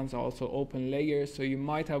famous ones, also OpenLayer. So you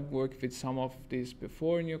might have worked with some of these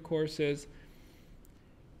before in your courses.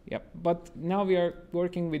 Yep, but now we are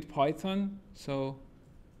working with Python, so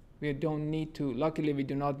we don't need to, luckily we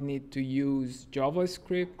do not need to use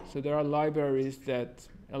JavaScript. So there are libraries that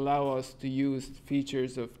allow us to use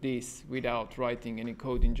features of this without writing any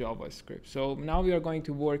code in JavaScript. So now we are going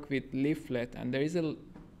to work with Leaflet, and there is a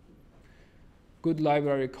good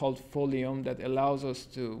library called Folium that allows us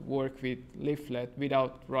to work with Leaflet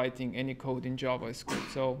without writing any code in JavaScript.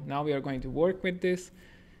 So now we are going to work with this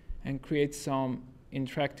and create some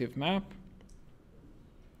interactive map.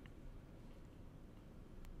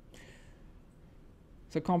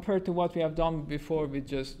 So compared to what we have done before with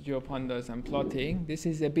just geopandas and plotting, this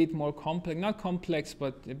is a bit more complex, not complex,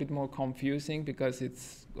 but a bit more confusing because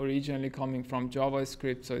it's originally coming from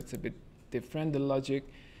JavaScript, so it's a bit different, the logic.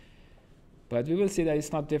 But we will see that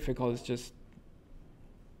it's not difficult, it's just,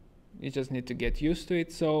 you just need to get used to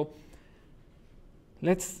it. So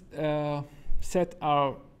let's set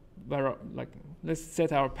our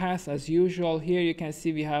path as usual. Here you can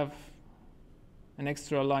see we have an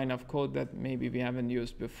extra line of code that maybe we haven't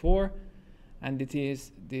used before. and it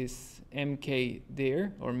is this mk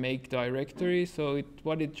dir or make directory. So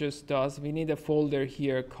what it just does, we need a folder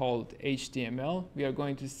here called HTML. We are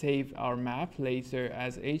going to save our map later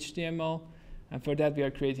as HTML, and for that we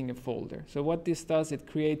are creating a folder. So what this does, it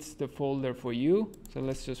creates the folder for you. So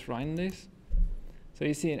let's just run this. So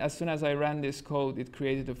you see, as soon as I ran this code, it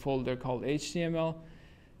created a folder called HTML.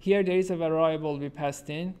 Here there is a variable we passed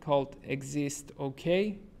in called exist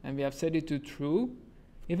OK, and we have set it to true.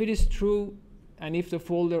 If it is true, and if the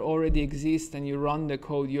folder already exists and you run the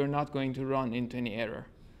code, you're not going to run into any error.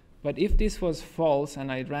 But if this was false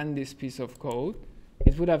and I ran this piece of code,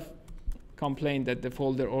 it would have complained that the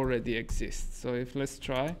folder already exists. So if let's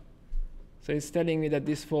try. So it's telling me that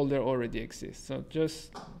this folder already exists. So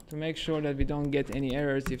just to make sure that we don't get any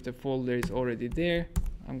errors if the folder is already there,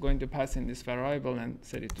 I'm going to pass in this variable and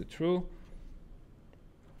set it to true.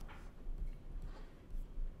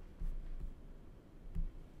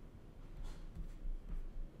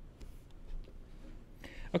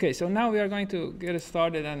 Okay, so now we are going to get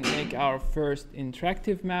started and make our first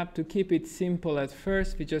interactive map. To keep it simple at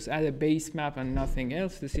first, we just add a base map and nothing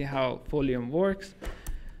else to see how Folium works.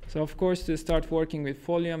 So of course, to start working with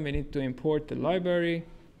Folium, we need to import the library.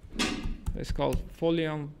 It's called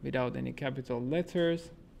Folium without any capital letters.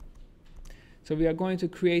 So we are going to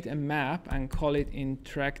create a map and call it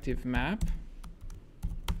interactive map.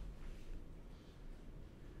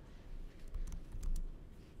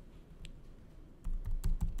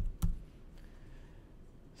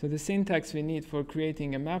 So the syntax we need for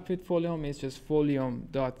creating a map with Folium is just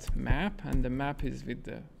folium.map, and the map is with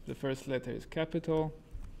the first letter is capital.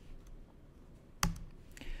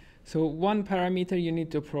 So one parameter you need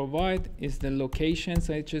to provide is the location.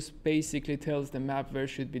 So it just basically tells the map where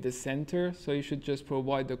should be the center. So you should just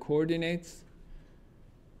provide the coordinates.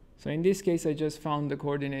 So in this case, I just found the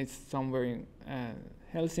coordinates somewhere in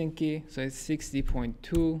Helsinki. So it's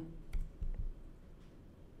 60.2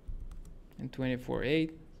 and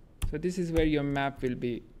 24.8. So this is where your map will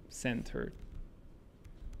be centered.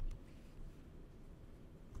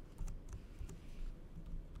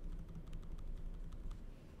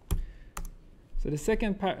 So the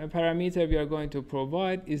second parameter we are going to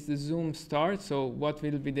provide is the zoom start. So what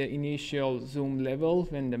will be the initial zoom level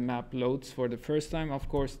when the map loads for the first time? Of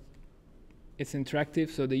course, it's interactive,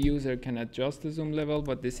 so the user can adjust the zoom level,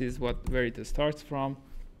 but this is where it starts from.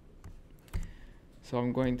 So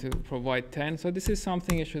I'm going to provide 10. So this is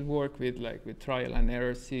something you should work with, like with trial and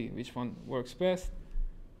error, see which one works best.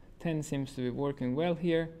 10 seems to be working well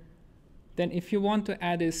here. Then if you want to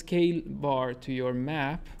add a scale bar to your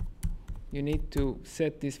map, you need to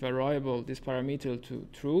set this variable, this parameter to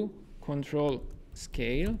true, control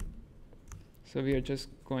scale. So we are just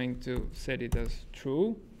going to set it as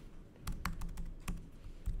true.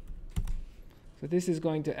 So this is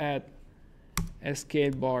going to add a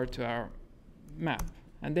scale bar to our map.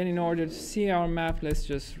 And then in order to see our map, let's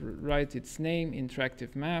just write its name,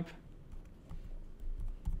 interactive map.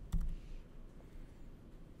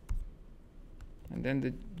 And then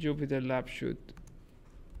the Jupyter Lab should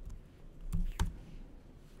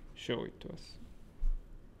show it to us.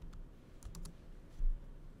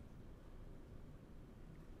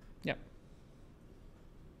 Yeah.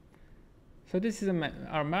 So this is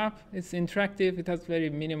our map. It's interactive. It has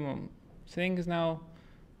very minimum things now.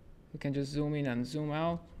 We can just zoom in and zoom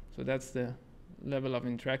out. So that's the level of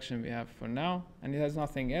interaction we have for now. And it has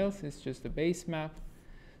nothing else. It's just a base map.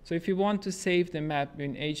 So if you want to save the map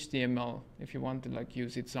in HTML, if you want to like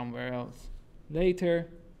use it somewhere else later,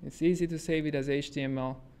 it's easy to save it as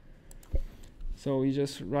HTML. So you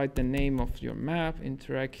just write the name of your map,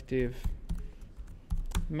 interactive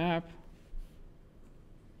map.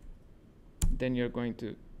 Then you're going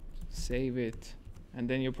to save it, and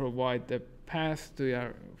then you provide the path to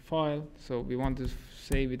your file. So we want to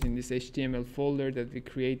save it in this HTML folder that we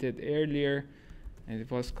created earlier, and it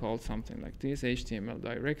was called something like this, HTML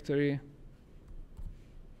directory.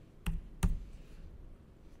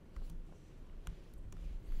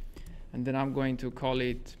 And then I'm going to call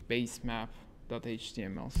it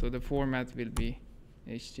basemap.html. So the format will be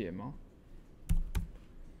HTML.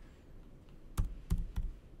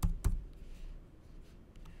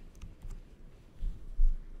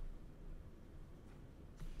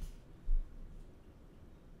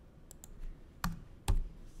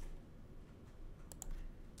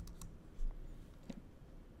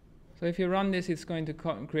 So if you run this, it's going to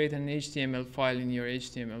create an HTML file in your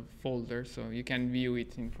HTML folder. So you can view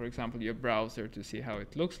it in, for example, your browser to see how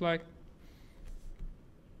it looks like.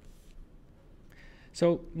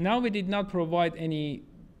 So now we did not provide any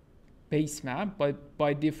base map, but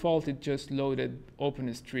by default, it just loaded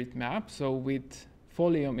OpenStreetMap. So with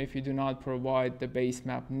Folium, if you do not provide the base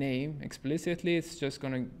map name explicitly, it's just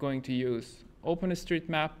going to use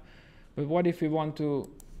OpenStreetMap. But what if we want to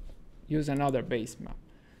use another base map?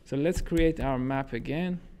 So let's create our map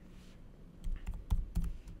again.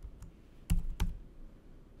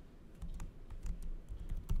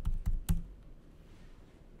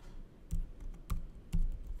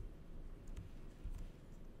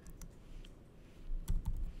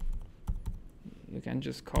 You can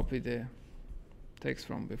just copy the text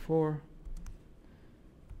from before.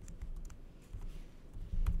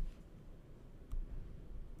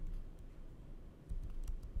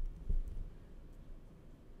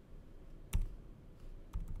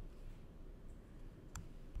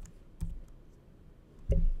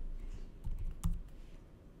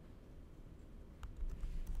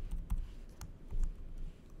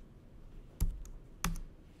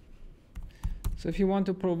 So if you want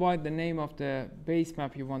to provide the name of the base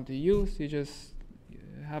map you want to use, you just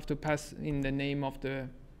have to pass in the name of the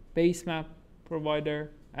base map provider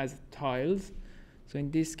as tiles. So in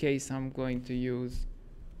this case, I'm going to use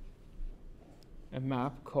a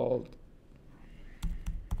map called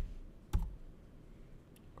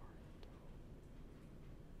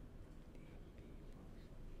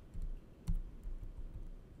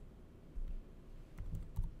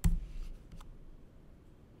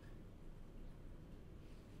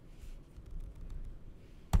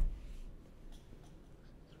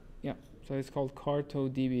so it's called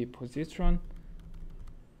CartoDB Positron,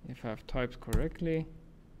 if I've typed correctly.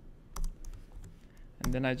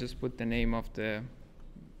 And then I just put the name of the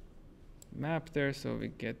map there so we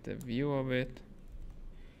get the view of it.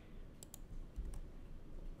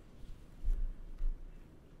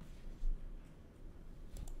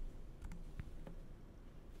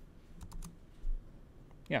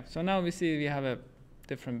 Yeah, so now we see we have a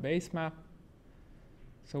different base map.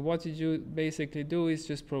 So what you basically do is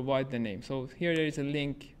just provide the name. So here there is a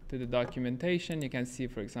link to the documentation. You can see,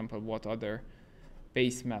 for example, what other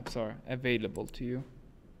base maps are available to you.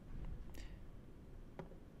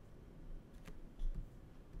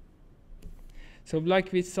 So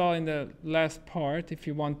like we saw in the last part, if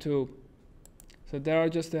you want to, so there are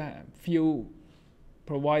just a few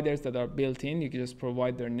providers that are built in. You can just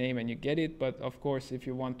provide their name and you get it. But of course, if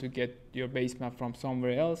you want to get your base map from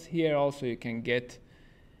somewhere else, here also you can get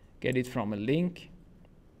it from a link.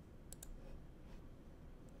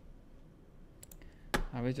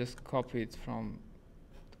 I will just copy it from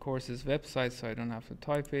the course's website so I don't have to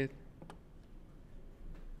type it.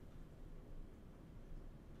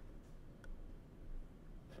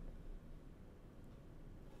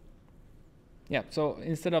 Yeah, so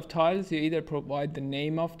instead of tiles, you either provide the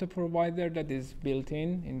name of the provider that is built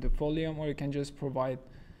in the Folium, or you can just provide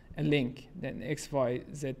a link, then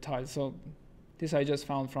XYZ tile. So this I just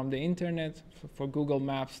found from the internet. So for Google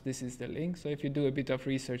Maps, this is the link. So if you do a bit of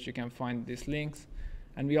research, you can find these links.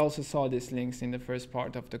 And we also saw these links in the first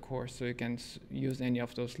part of the course, so you can use any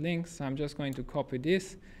of those links. So I'm just going to copy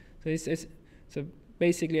this. So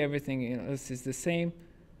basically everything else is the same.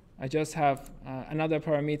 I just have another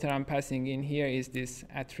parameter I'm passing in here is this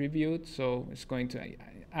attribute. So it's going to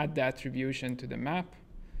add the attribution to the map.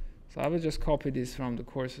 So I will just copy this from the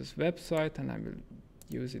course's website and I will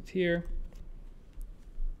use it here.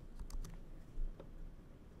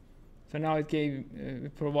 So now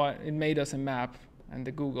it made us a map, and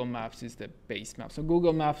the Google Maps is the base map. So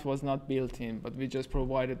Google Maps was not built in, but we just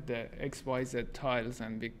provided the XYZ tiles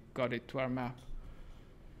and we got it to our map.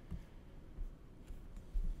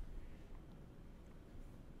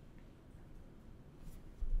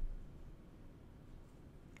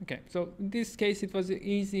 Okay, so in this case it was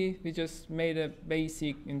easy. We just made a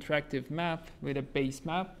basic interactive map with a base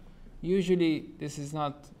map. Usually this is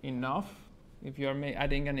not enough. If you're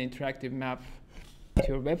adding an interactive map to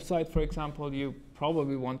your website, for example, you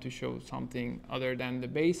probably want to show something other than the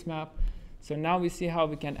base map. So now we see how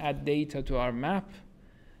we can add data to our map.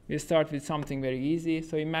 We start with something very easy.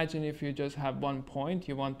 So imagine if you just have one point.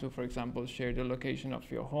 You want to, for example, share the location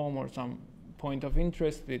of your home or some point of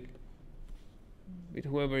interest with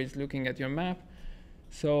whoever is looking at your map.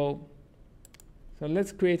 So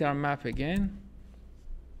let's create our map again.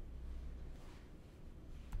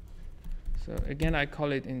 So again, I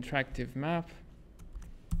call it interactive map.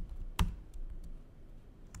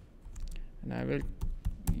 And I will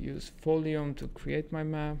use Folium to create my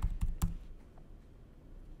map.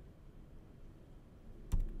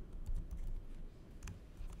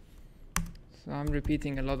 So I'm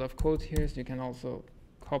repeating a lot of code here, so you can also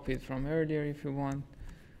copy it from earlier if you want.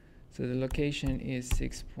 So the location is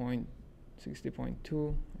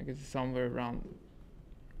 6.60.2. I guess it's somewhere around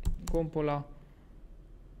Gompola.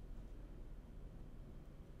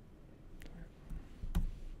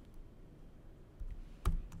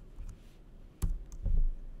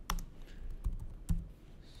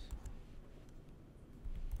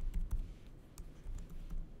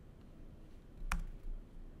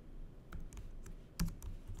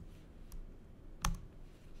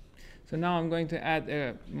 So now I'm going to add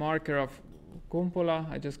a marker of cupola.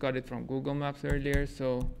 I just got it from Google Maps earlier,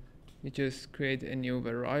 so you just create a new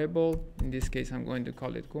variable. In this case, I'm going to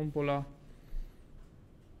call it cupola.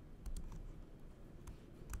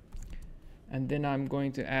 And then I'm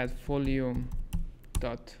going to add volume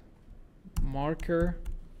dot marker.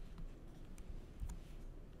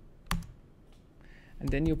 And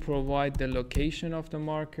then you provide the location of the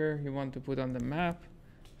marker you want to put on the map.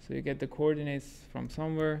 So you get the coordinates from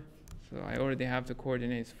somewhere. So I already have the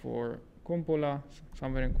coordinates for cupola,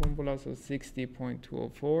 somewhere in cupola, so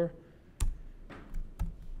 60.204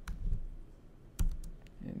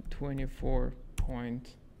 and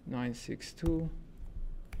 24.962.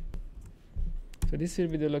 So this will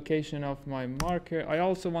be the location of my marker. I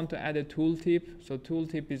also want to add a tooltip. So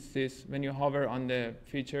tooltip is this: when you hover on the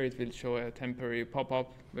feature, it will show a temporary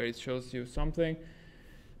pop-up where it shows you something.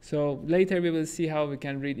 So later we will see how we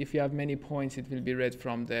can read. If you have many points, it will be read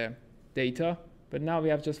from the data. But now we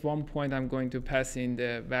have just one point. I'm going to pass in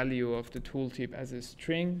the value of the tooltip as a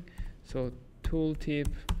string. So tooltip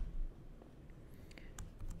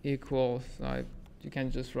equals, you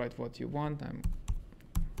can just write what you want. I'm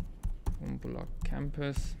cupola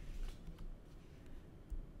campus.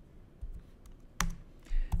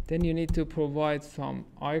 Then you need to provide some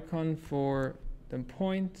icon for the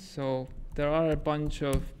point. So there are a bunch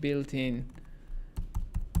of built-in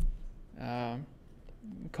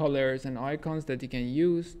colors and icons that you can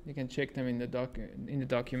use. You can check them in the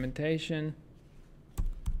documentation.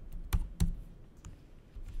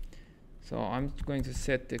 So I'm going to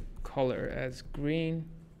set the color as green.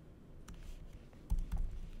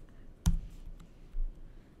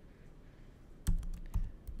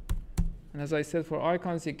 And as I said, for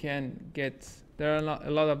icons, you can get, there are a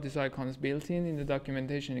lot of these icons built in the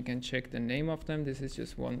documentation. You can check the name of them. This is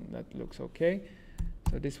just one that looks okay.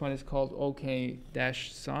 So this one is called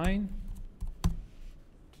OK-sign.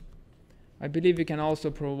 I believe you can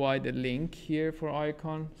also provide a link here for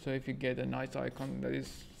icon. So if you get a nice icon that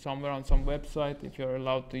is somewhere on some website, if you're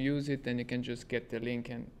allowed to use it, then you can just get the link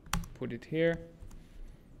and put it here.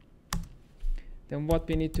 Then what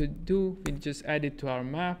we need to do, we just add it to our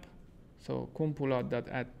map. So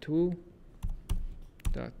cupola.add2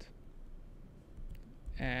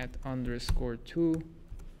 .add_2.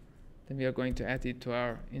 Then we are going to add it to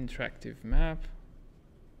our interactive map.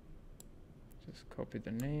 Just copy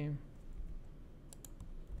the name.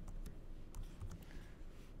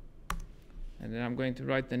 And then I'm going to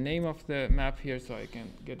write the name of the map here so I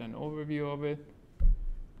can get an overview of it.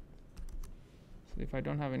 So if I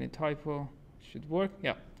don't have any typo, it should work.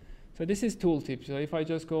 Yeah. So this is tooltip. So if I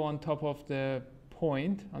just go on top of the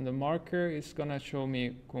point on the marker, it's gonna show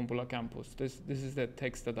me cupola campus. This is the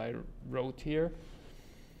text that I wrote here.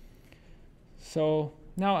 So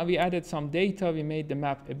now we added some data. We made the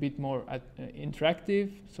map a bit more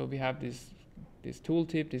interactive. So we have this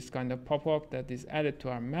tooltip, this kind of pop-up that is added to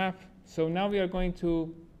our map. So now we are going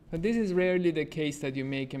to, but this is rarely the case that you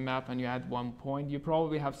make a map and you add one point. You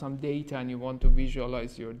probably have some data and you want to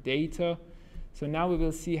visualize your data. So now we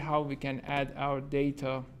will see how we can add our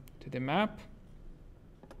data to the map.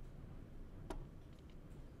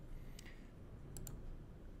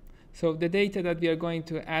 So the data that we are going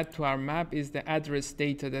to add to our map is the address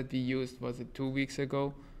data that we used, was it 2 weeks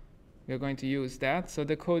ago? We are going to use that. So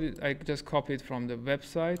the code, I just copied from the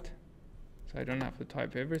website, so I don't have to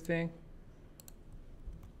type everything.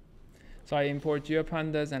 So I import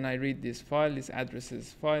GeoPandas and I read this file, this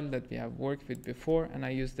addresses file that we have worked with before, and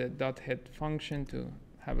I use the .head function to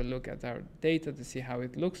have a look at our data to see how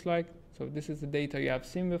it looks like. So this is the data you have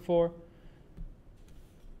seen before.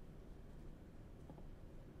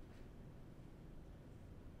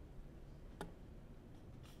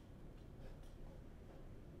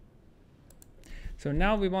 So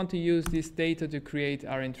now we want to use this data to create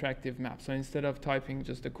our interactive map. So instead of typing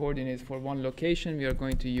just the coordinates for one location, we are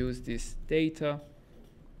going to use this data.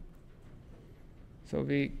 So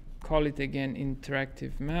we call it again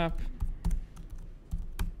interactive map.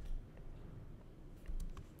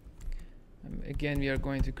 Again, we are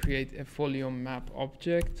going to create a volume map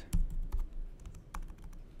object.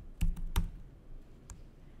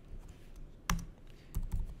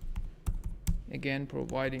 Again,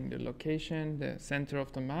 providing the location, the center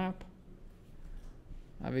of the map.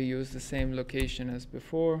 I will use the same location as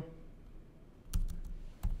before.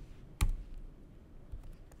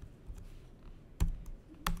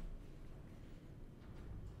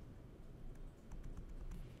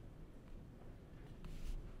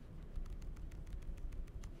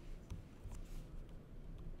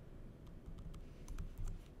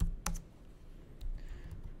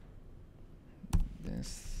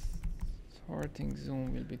 Starting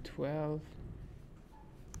zoom will be 12.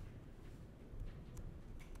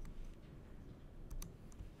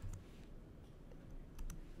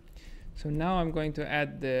 So now I'm going to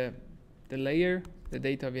add the layer, the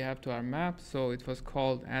data we have to our map. So it was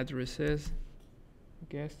called addresses, I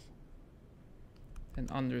guess,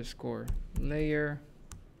 and underscore layer.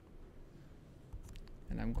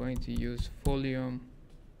 And I'm going to use volume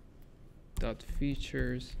dot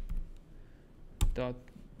features dot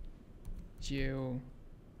GeoJSON.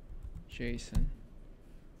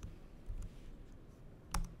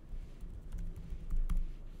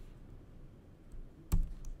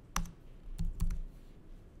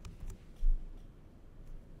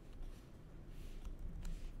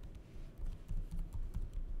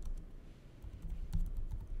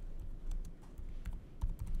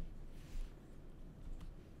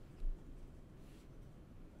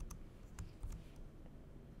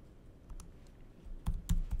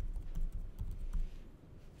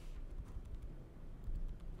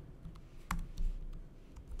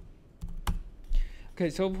 Okay,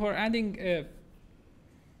 so for adding,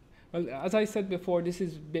 well, as I said before, this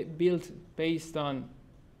is built based on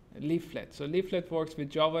Leaflet. So Leaflet works with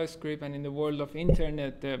JavaScript, and in the world of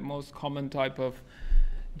internet, the most common type of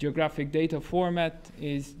geographic data format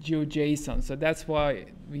is GeoJSON. So that's why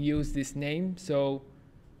we use this name. So,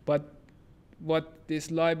 but what this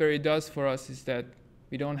library does for us is that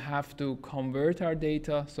we don't have to convert our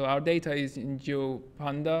data. So our data is in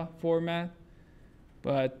GeoPanda format,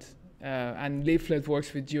 but and Leaflet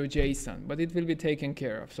works with GeoJSON, but it will be taken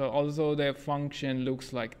care of. So although the function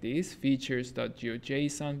looks like this,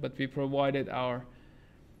 features.geojson, but we provided our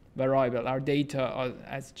variable, our data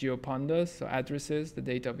as GeoPandas, so addresses, the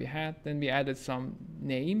data we had. Then we added some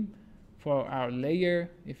name for our layer.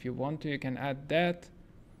 If you want to, you can add that.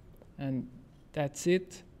 And that's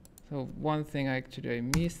it. So one thing actually I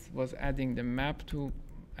missed was adding the map to,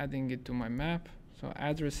 adding it to my map. So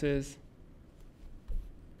addresses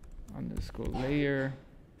underscore layer,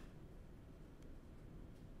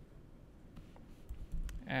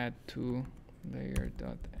 add to layer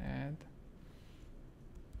dot add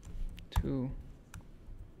to,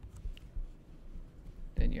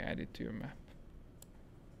 then you add it to your map.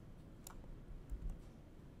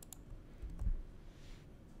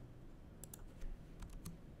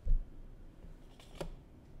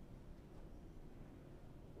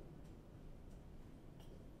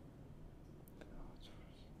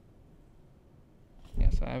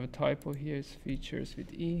 So I have a typo here, it's features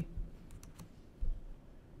with E.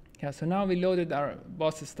 Yeah, so now we loaded our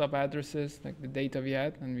bus stop addresses, like the data we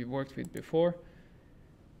had and we worked with before.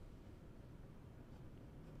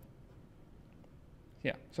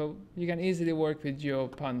 Yeah, so you can easily work with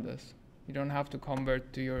GeoPandas. You don't have to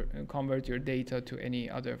convert your data to any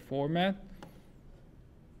other format.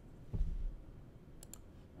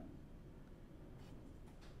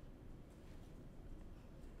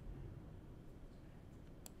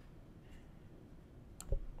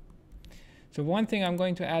 So one thing I'm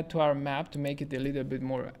going to add to our map to make it a little bit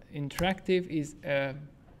more interactive is a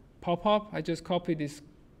pop-up. I just copied this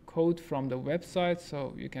code from the website,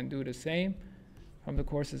 so you can do the same from the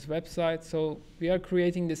course's website. So we are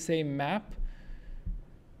creating the same map.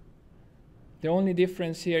 The only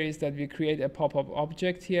difference here is that we create a pop-up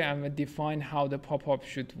object here and we define how the pop-up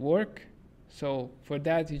should work. So for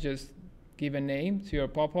that, you just give a name to your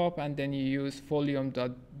pop-up, and then you use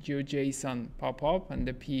volume.geojson pop-up, and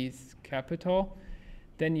the P is capital.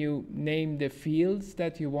 Then you name the fields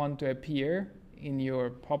that you want to appear in your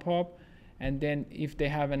pop-up, and then if they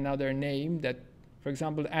have another name that, for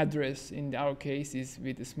example, address in our case is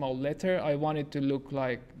with a small letter, I want it to look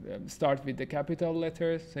like, start with the capital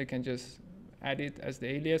letters, so you can just add it as the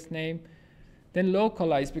alias name. Then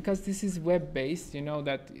localize, because this is web-based, you know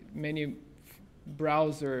that many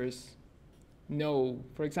browsers know.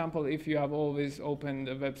 For example, if you have always opened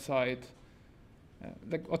a website,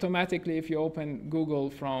 like automatically if you open Google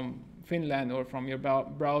from Finland or from your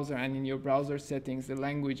browser, and in your browser settings the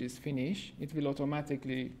language is Finnish, it will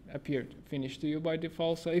automatically appear Finnish to you by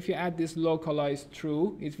default. So if you add this localized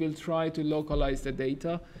true, it will try to localize the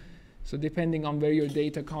data. So depending on where your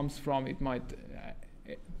data comes from, it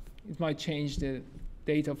might change the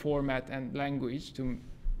data format and language to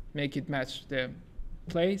make it match the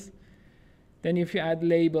place. Then if you add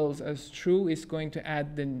labels as true, it's going to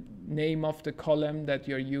add the name of the column that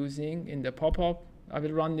you're using in the pop-up. I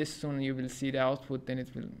will run this soon, you will see the output, then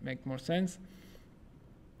it will make more sense.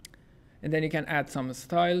 And then you can add some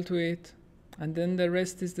style to it. And then the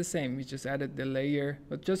rest is the same, we just added the layer.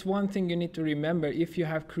 But just one thing you need to remember, if you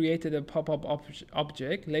have created a pop-up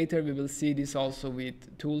object, later we will see this also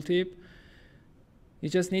with tooltip. You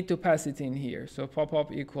just need to pass it in here. So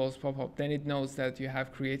pop-up equals pop-up. Then it knows that you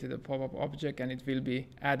have created a pop-up object and it will be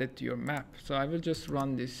added to your map. So I will just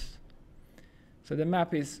run this. So the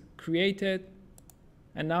map is created.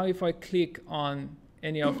 And now if I click on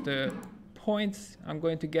any of the points, I'm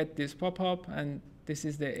going to get this pop-up, and this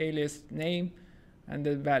is the alias name, and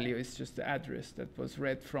the value is just the address that was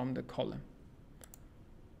read from the column.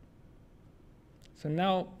 So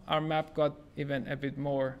now our map got even a bit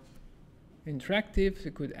more interactive.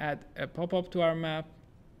 We could add a pop-up to our map.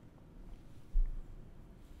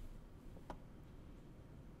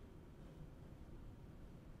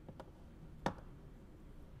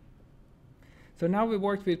 So now we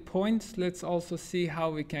worked with points. Let's also see how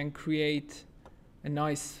we can create a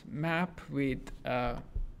nice map with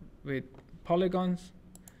polygons.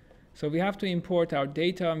 So we have to import our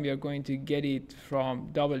data, and we are going to get it from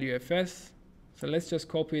WFS. So let's just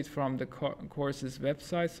copy it from the course's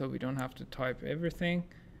website so we don't have to type everything.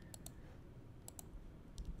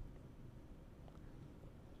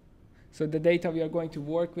 So the data we are going to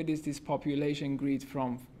work with is this population grid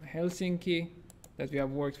from Helsinki that we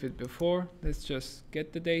have worked with before. Let's just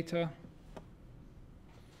get the data.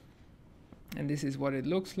 And this is what it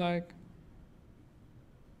looks like.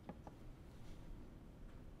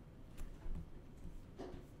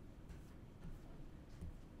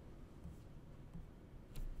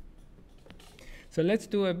 So let's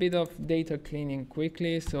do a bit of data cleaning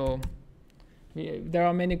quickly. So there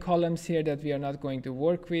are many columns here that we are not going to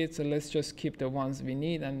work with. So let's just keep the ones we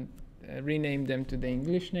need and rename them to the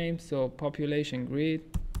English name. So population grid.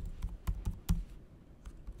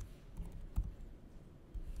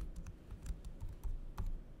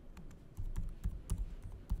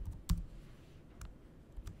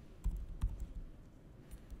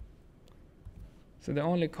 So the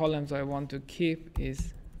only columns I want to keep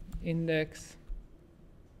is index.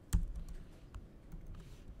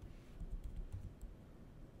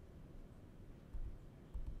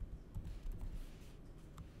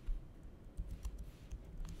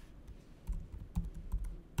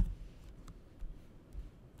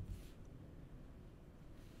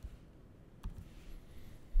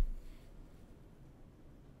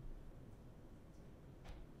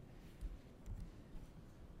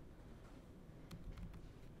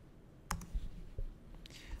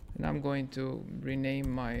 And I'm going to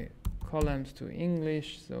rename my columns to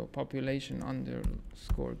English. So population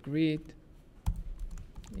underscore grid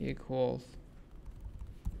equals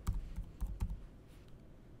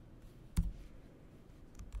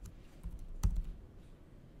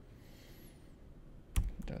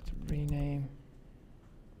dot rename.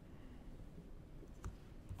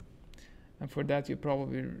 And for that, you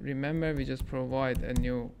probably remember we just provide a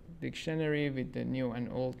new dictionary with the new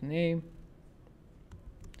and old name.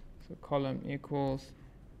 So column equals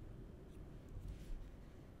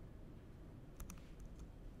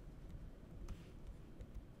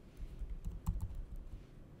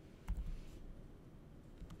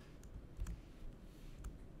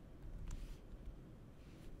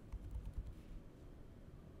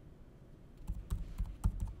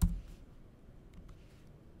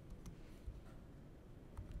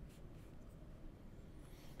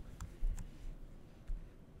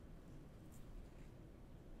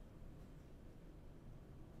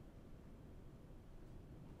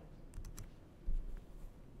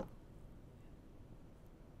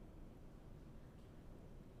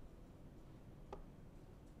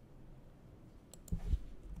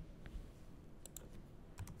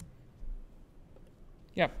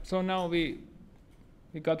yeah, so now we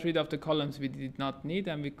got rid of the columns we did not need,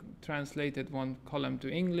 and we translated one column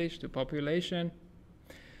to English, to population.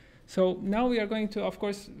 So now we are going to, of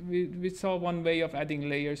course, we saw one way of adding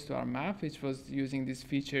layers to our map, which was using this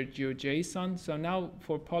feature GeoJSON. So now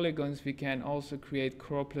for polygons, we can also create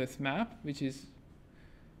cropless map, which is,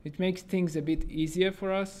 it makes things a bit easier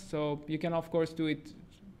for us. So you can, of course, do it.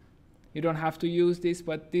 You don't have to use this,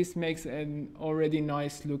 but this makes an already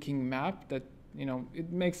nice looking map that, you know, it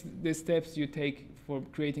makes the steps you take for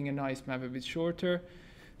creating a nice map a bit shorter.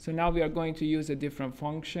 So now we are going to use a different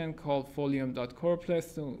function called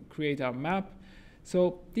volume.cropless to create our map.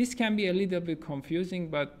 So this can be a little bit confusing,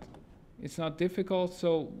 but it's not difficult.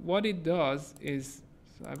 So what it does is,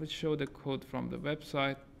 so I will show the code from the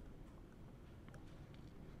website.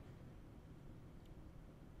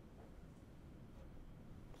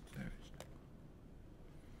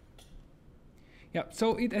 Yeah,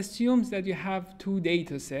 so it assumes that you have two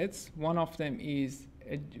data sets. One of them is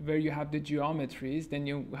where you have the geometries, then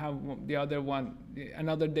you have the other one,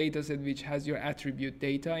 another data set which has your attribute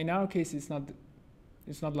data. In our case, it's not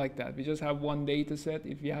like that. We just have one data set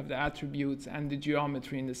if you have the attributes and the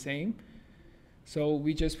geometry in the same. So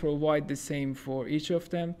we just provide the same for each of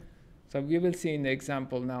them. So we will see in the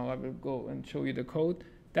example now. I will go and show you the code.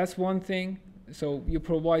 That's one thing. So you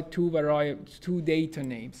provide two data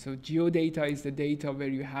names. So geodata is the data where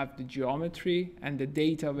you have the geometry, and the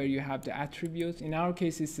data where you have the attributes. In our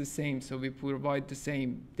case, it's the same. So we provide the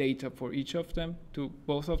same data for each of them, to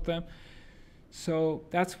both of them. So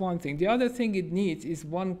that's one thing. The other thing it needs is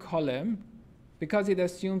one column. Because it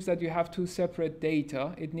assumes that you have two separate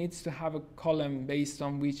data, it needs to have a column based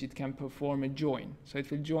on which it can perform a join. So it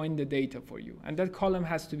will join the data for you. And that column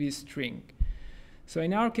has to be a string. So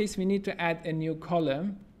in our case, we need to add a new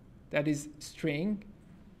column that is string.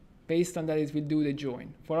 Based on that, it will do the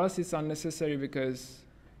join. For us, it's unnecessary because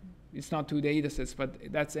it's not two data sets,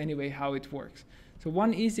 but that's anyway how it works. So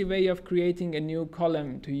one easy way of creating a new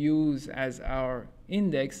column to use as our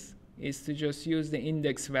index is to just use the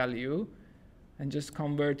index value and just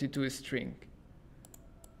convert it to a string.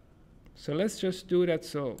 So let's just do that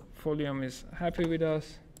so Folium is happy with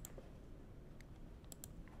us.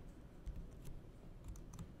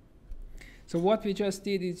 So what we just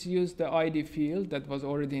did is use the ID field that was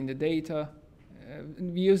already in the data.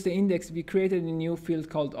 We used the index. We created a new field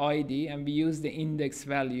called ID, and we used the index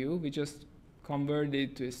value. We just converted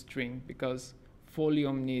it to a string because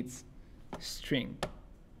Folium needs string.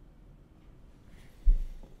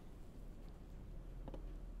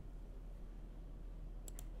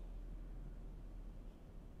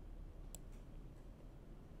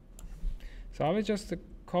 So I will just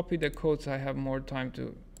copy the code so I have more time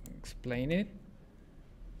to explain it.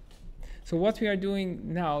 So what we are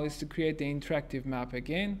doing now is to create the interactive map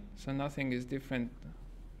again. So nothing is different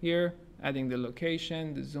here, adding the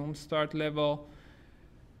location, the zoom start level.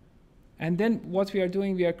 And then what we are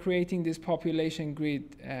doing, we are creating this population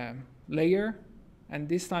grid layer. And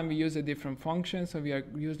this time we use a different function. So we are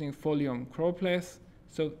using Folium Cropleth.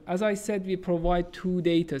 So as I said, we provide two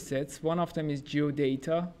data sets. One of them is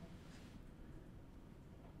geodata.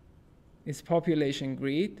 It's population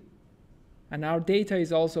grid. And our data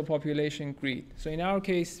is also population grid. So in our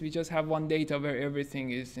case, we just have one data where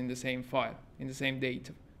everything is in the same file, in the same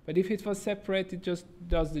data. But if it was separate, it just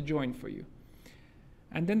does the join for you.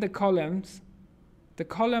 And then the columns. The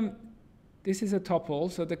column, this is a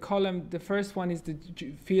tuple. So the column, the first one is the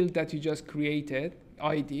field that you just created,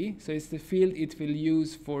 ID. So it's the field it will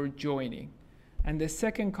use for joining. And the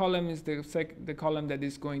second column is the column that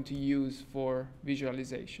is going to use for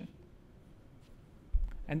visualization.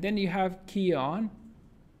 And then you have key on.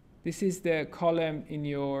 This is the column in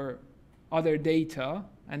your other data.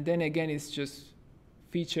 And then again, it's just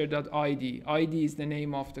feature.id. ID is the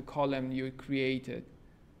name of the column you created.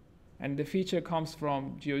 And the feature comes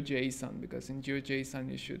from GeoJSON, because in GeoJSON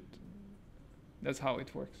you should, that's how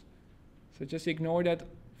it works. So just ignore that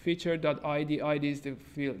feature.id. ID is the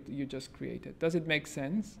field you just created. Does it make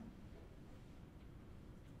sense?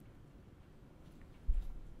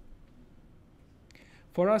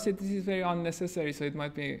 For us, this is very unnecessary, so it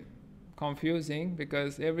might be confusing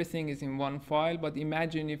because everything is in one file. But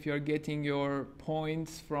imagine if you're getting your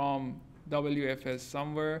points from WFS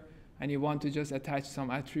somewhere and you want to just attach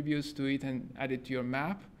some attributes to it and add it to your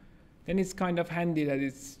map, then it's kind of handy that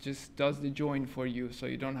it just does the join for you, so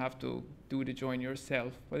you don't have to do the join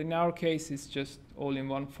yourself. But in our case, it's just all in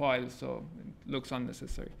one file, so it looks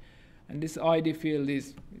unnecessary. And this ID field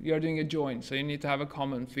is, you're doing a join, so you need to have a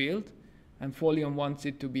common field. And Folium wants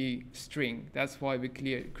it to be string. That's why we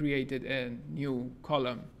created a new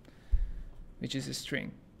column, which is a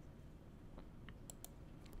string.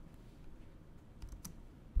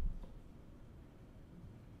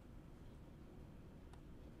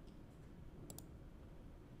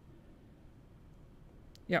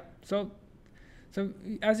 Yeah, so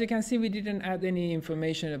as you can see, we didn't add any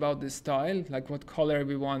information about the style, like what color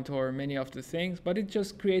we want or many of the things, but it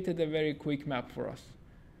just created a very quick map for us.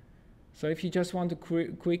 So if you just want to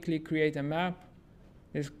quickly create a map,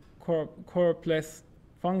 this Cropleth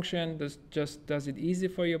function just does it easy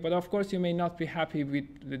for you. But of course, you may not be happy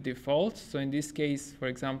with the defaults. So in this case, for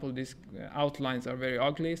example, these outlines are very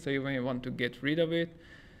ugly, so you may want to get rid of it.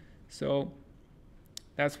 So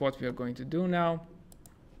that's what we are going to do now.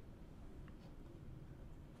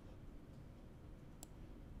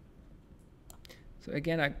 So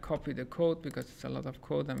again, I copy the code because it's a lot of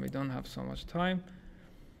code and we don't have so much time.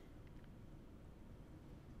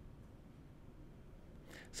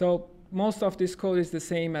 So most of this code is the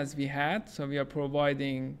same as we had. So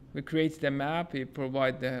we create the map, we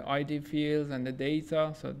provide the ID fields and the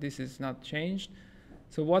data. So this is not changed.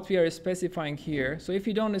 So what we are specifying here, so if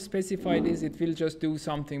you don't specify this, it will just do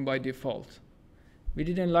something by default. We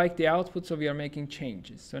didn't like the output, so we are making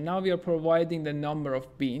changes. So now we are providing the number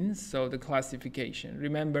of beans, so the classification.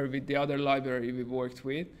 Remember, with the other library we worked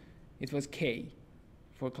with, it was K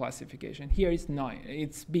for classification. Here it's 9,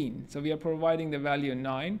 it's bean. So we are providing the value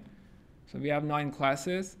 9. So we have 9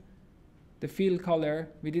 classes. The field color,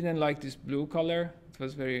 we didn't like this blue color. It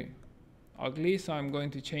was very ugly, so I'm going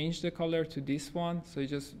to change the color to this one. So you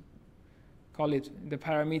just call it, the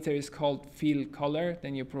parameter is called field color.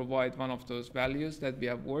 Then you provide one of those values that we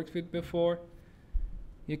have worked with before.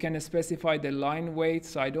 You can specify the line weight.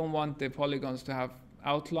 So I don't want the polygons to have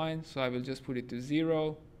outline, so I will just put it to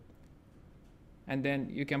 0. And then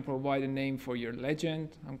you can provide a name for your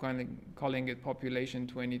legend. I'm kind of calling it population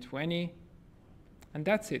 2020. And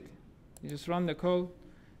that's it. You just run the code.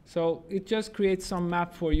 So it just creates some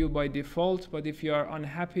map for you by default, but if you are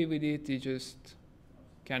unhappy with it, you just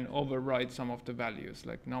can override some of the values,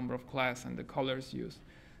 like number of class and the colors used.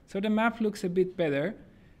 So the map looks a bit better.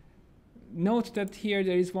 Note that here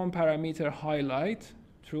there is one parameter highlight,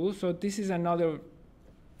 true. So this is another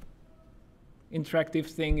interactive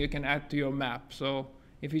thing you can add to your map. So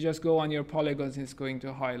if you just go on your polygons, it's going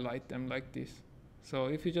to highlight them like this. So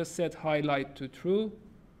if you just set highlight to true,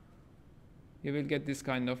 you will get this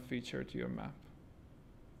kind of feature to your map.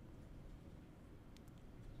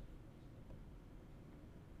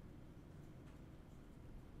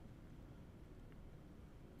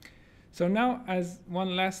 So now, as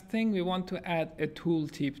one last thing, we want to add a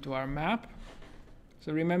tooltip to our map.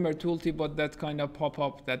 So remember, tooltip was that kind of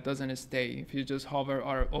pop-up that doesn't stay. If you just hover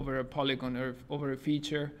over a polygon or over a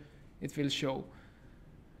feature, it will show.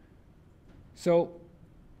 So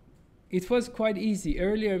it was quite easy.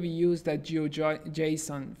 Earlier we used that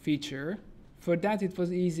GeoJSON feature. For that it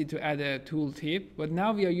was easy to add a tooltip, but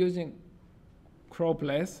now we are using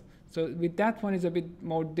Cropless. So with that one it's a bit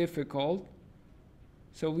more difficult.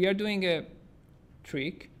 So we are doing a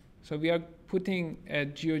trick. So we are putting a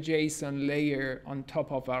GeoJSON layer on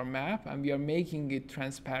top of our map, and we are making it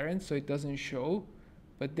transparent so it doesn't show.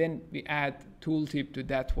 But then we add tooltip to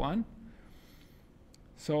that one.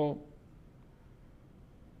 So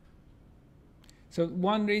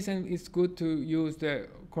one reason it's good to use the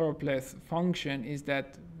Cropless function is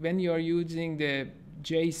that when you are using the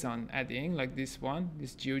JSON adding, like this one,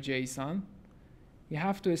 this GeoJSON, you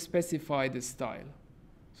have to specify the style.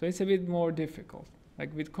 So it's a bit more difficult.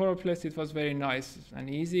 Like with Cropless, it was very nice and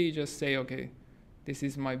easy. You just say, okay, this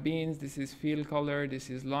is my beans, this is field color, this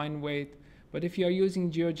is line weight. But if you are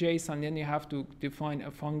using GeoJSON, then you have to define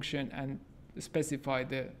a function and specify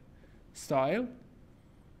the style.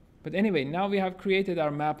 But anyway, now we have created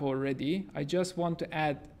our map already. I just want to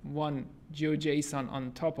add one GeoJSON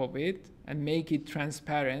on top of it and make it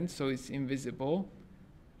transparent so it's invisible.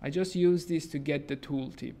 I just use this to get the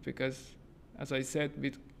tooltip because, as I said,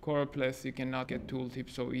 with Cropless you cannot get tooltip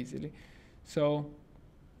so easily. So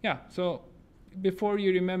yeah, so before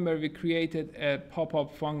you remember, we created a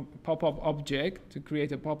pop-up object to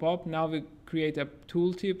create a pop-up. Now we create a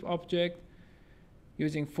tooltip object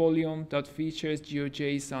using volume.features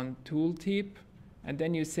GeoJSON tooltip, and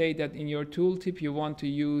then you say that in your tooltip you want to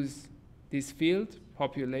use this field,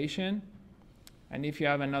 population, and if you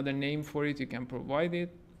have another name for it, you can provide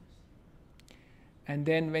it. And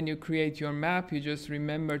then when you create your map, you just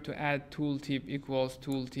remember to add tooltip equals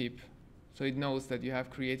tooltip, so it knows that you have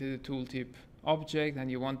created a tooltip object and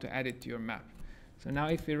you want to add it to your map. So now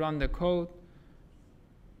if we run the code,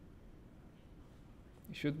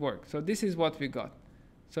 it should work. So this is what we got.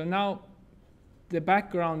 So now the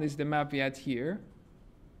background is the map we had here.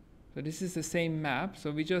 So this is the same map.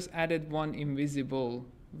 So we just added one invisible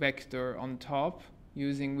vector on top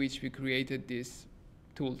using which we created this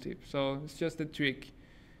tooltip. So it's just a trick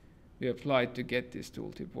we applied to get this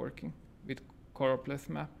tooltip working with Cropless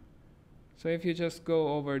map. So if you just go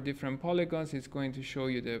over different polygons, it's going to show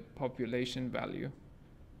you the population value.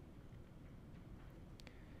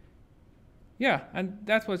 Yeah, and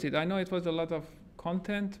that was it. I know it was a lot of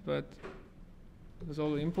content, but it was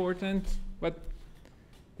all important. But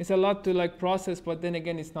it's a lot to like process, but then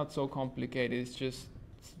again, it's not so complicated. It's just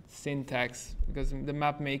syntax, because the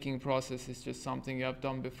map making process is just something you have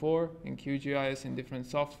done before in QGIS in different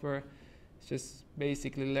software. It's just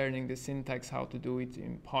basically learning the syntax, how to do it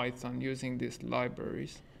in Python using these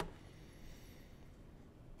libraries.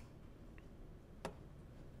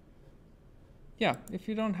 Yeah, if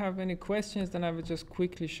you don't have any questions, then I will just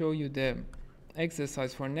quickly show you the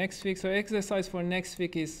exercise for next week. So exercise for next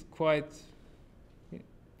week is quite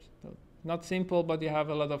not simple, but you have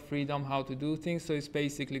a lot of freedom how to do things. So it's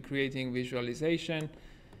basically creating visualization.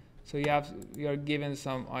 So you are given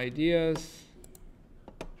some ideas.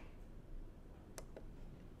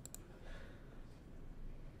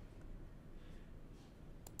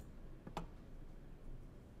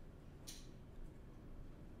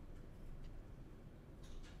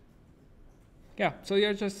 Yeah, so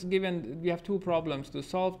you're just given, we have two problems to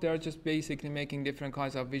solve. They're just basically making different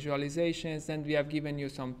kinds of visualizations, and we have given you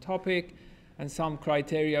some topic and some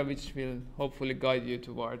criteria which will hopefully guide you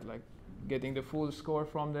toward like getting the full score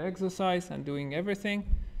from the exercise and doing everything.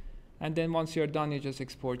 And then once you're done, you just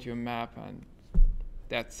export your map and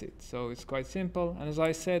that's it. So it's quite simple. And as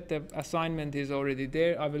I said, the assignment is already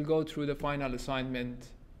there. I will go through the final assignment,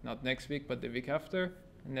 not next week, but the week after,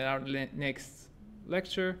 and then our next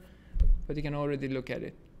lecture. But you can already look at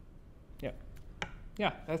it. Yeah.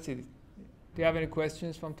 Yeah, that's it. Do you have any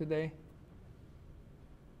questions from today?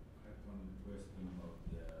 I have one question about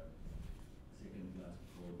the second class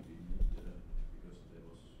code we did, because there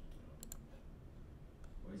was,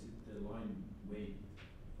 why is it the line weight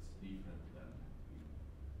is different than in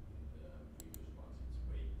the previous ones? It's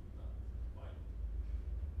weight, not byte.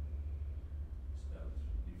 Spelled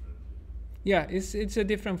differently. Yeah, it's a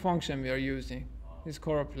different function we are using. It's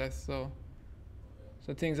Coropleth, so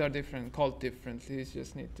things are different, called differently. You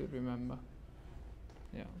just need to remember.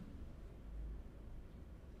 Yeah.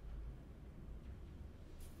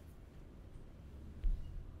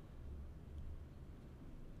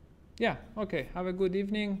 Yeah, okay. Have a good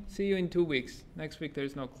evening. See you in 2 weeks. Next week there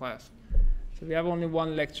is no class. So we have only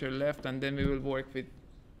one lecture left, and then we will work with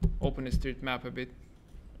OpenStreetMap a bit.